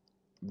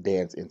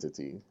dance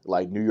entity.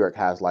 Like New York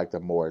has like the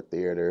more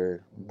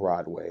theater,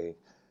 Broadway.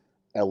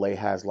 LA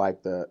has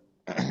like the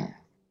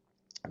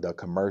the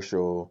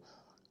commercial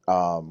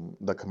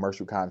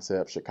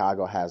concept.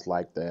 Chicago has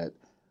like that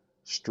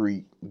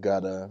street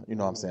gutter,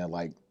 what I'm saying?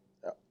 Like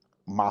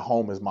my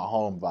home is my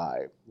home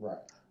vibe. Right.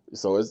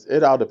 So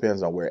it all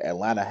depends on where.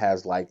 Atlanta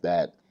has like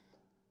that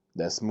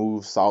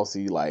smooth,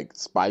 saucy, like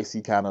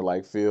spicy kind of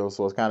like feel.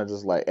 So it's kind of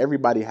just like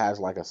everybody has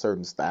like a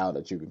certain style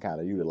that you can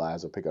kind of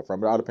utilize or pick up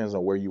from. It all depends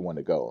on where you want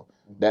to go.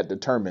 Mm-hmm. That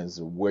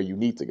determines where you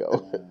need to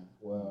go. Yeah.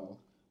 Well,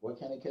 where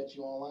can they catch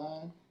you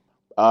online?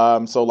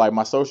 So like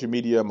my social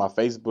media, my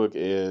Facebook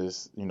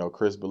is,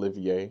 Chris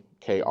Bolivier,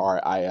 Kris,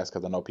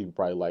 because I know people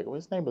probably like, well,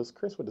 his name is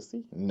Chris with a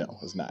C. No,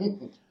 it's not.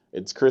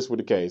 It's Chris with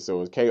a K.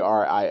 So it's Kris,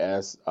 BELLV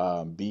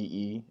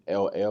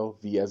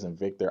as in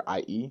Victor,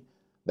 IE.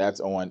 That's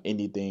on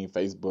anything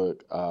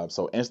Facebook.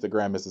 So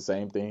Instagram is the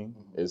same thing.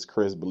 It's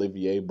Chris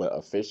Bolivier, but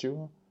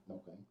official.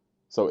 Okay.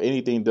 So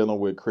anything dealing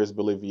with Chris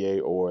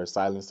Bolivier or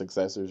Silent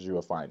Successors, you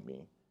will find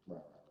me.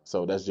 Right.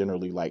 So that's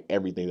generally like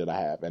everything that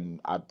I have. And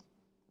I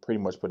pretty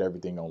much put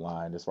everything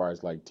online as far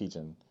as like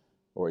teaching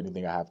or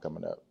anything I have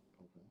coming up.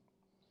 Okay.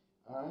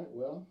 All right.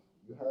 Well,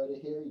 you heard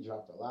it here. You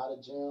dropped a lot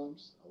of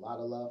gems, a lot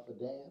of love for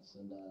dance.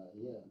 And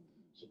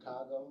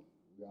Chicago,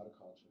 we are the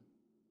culture.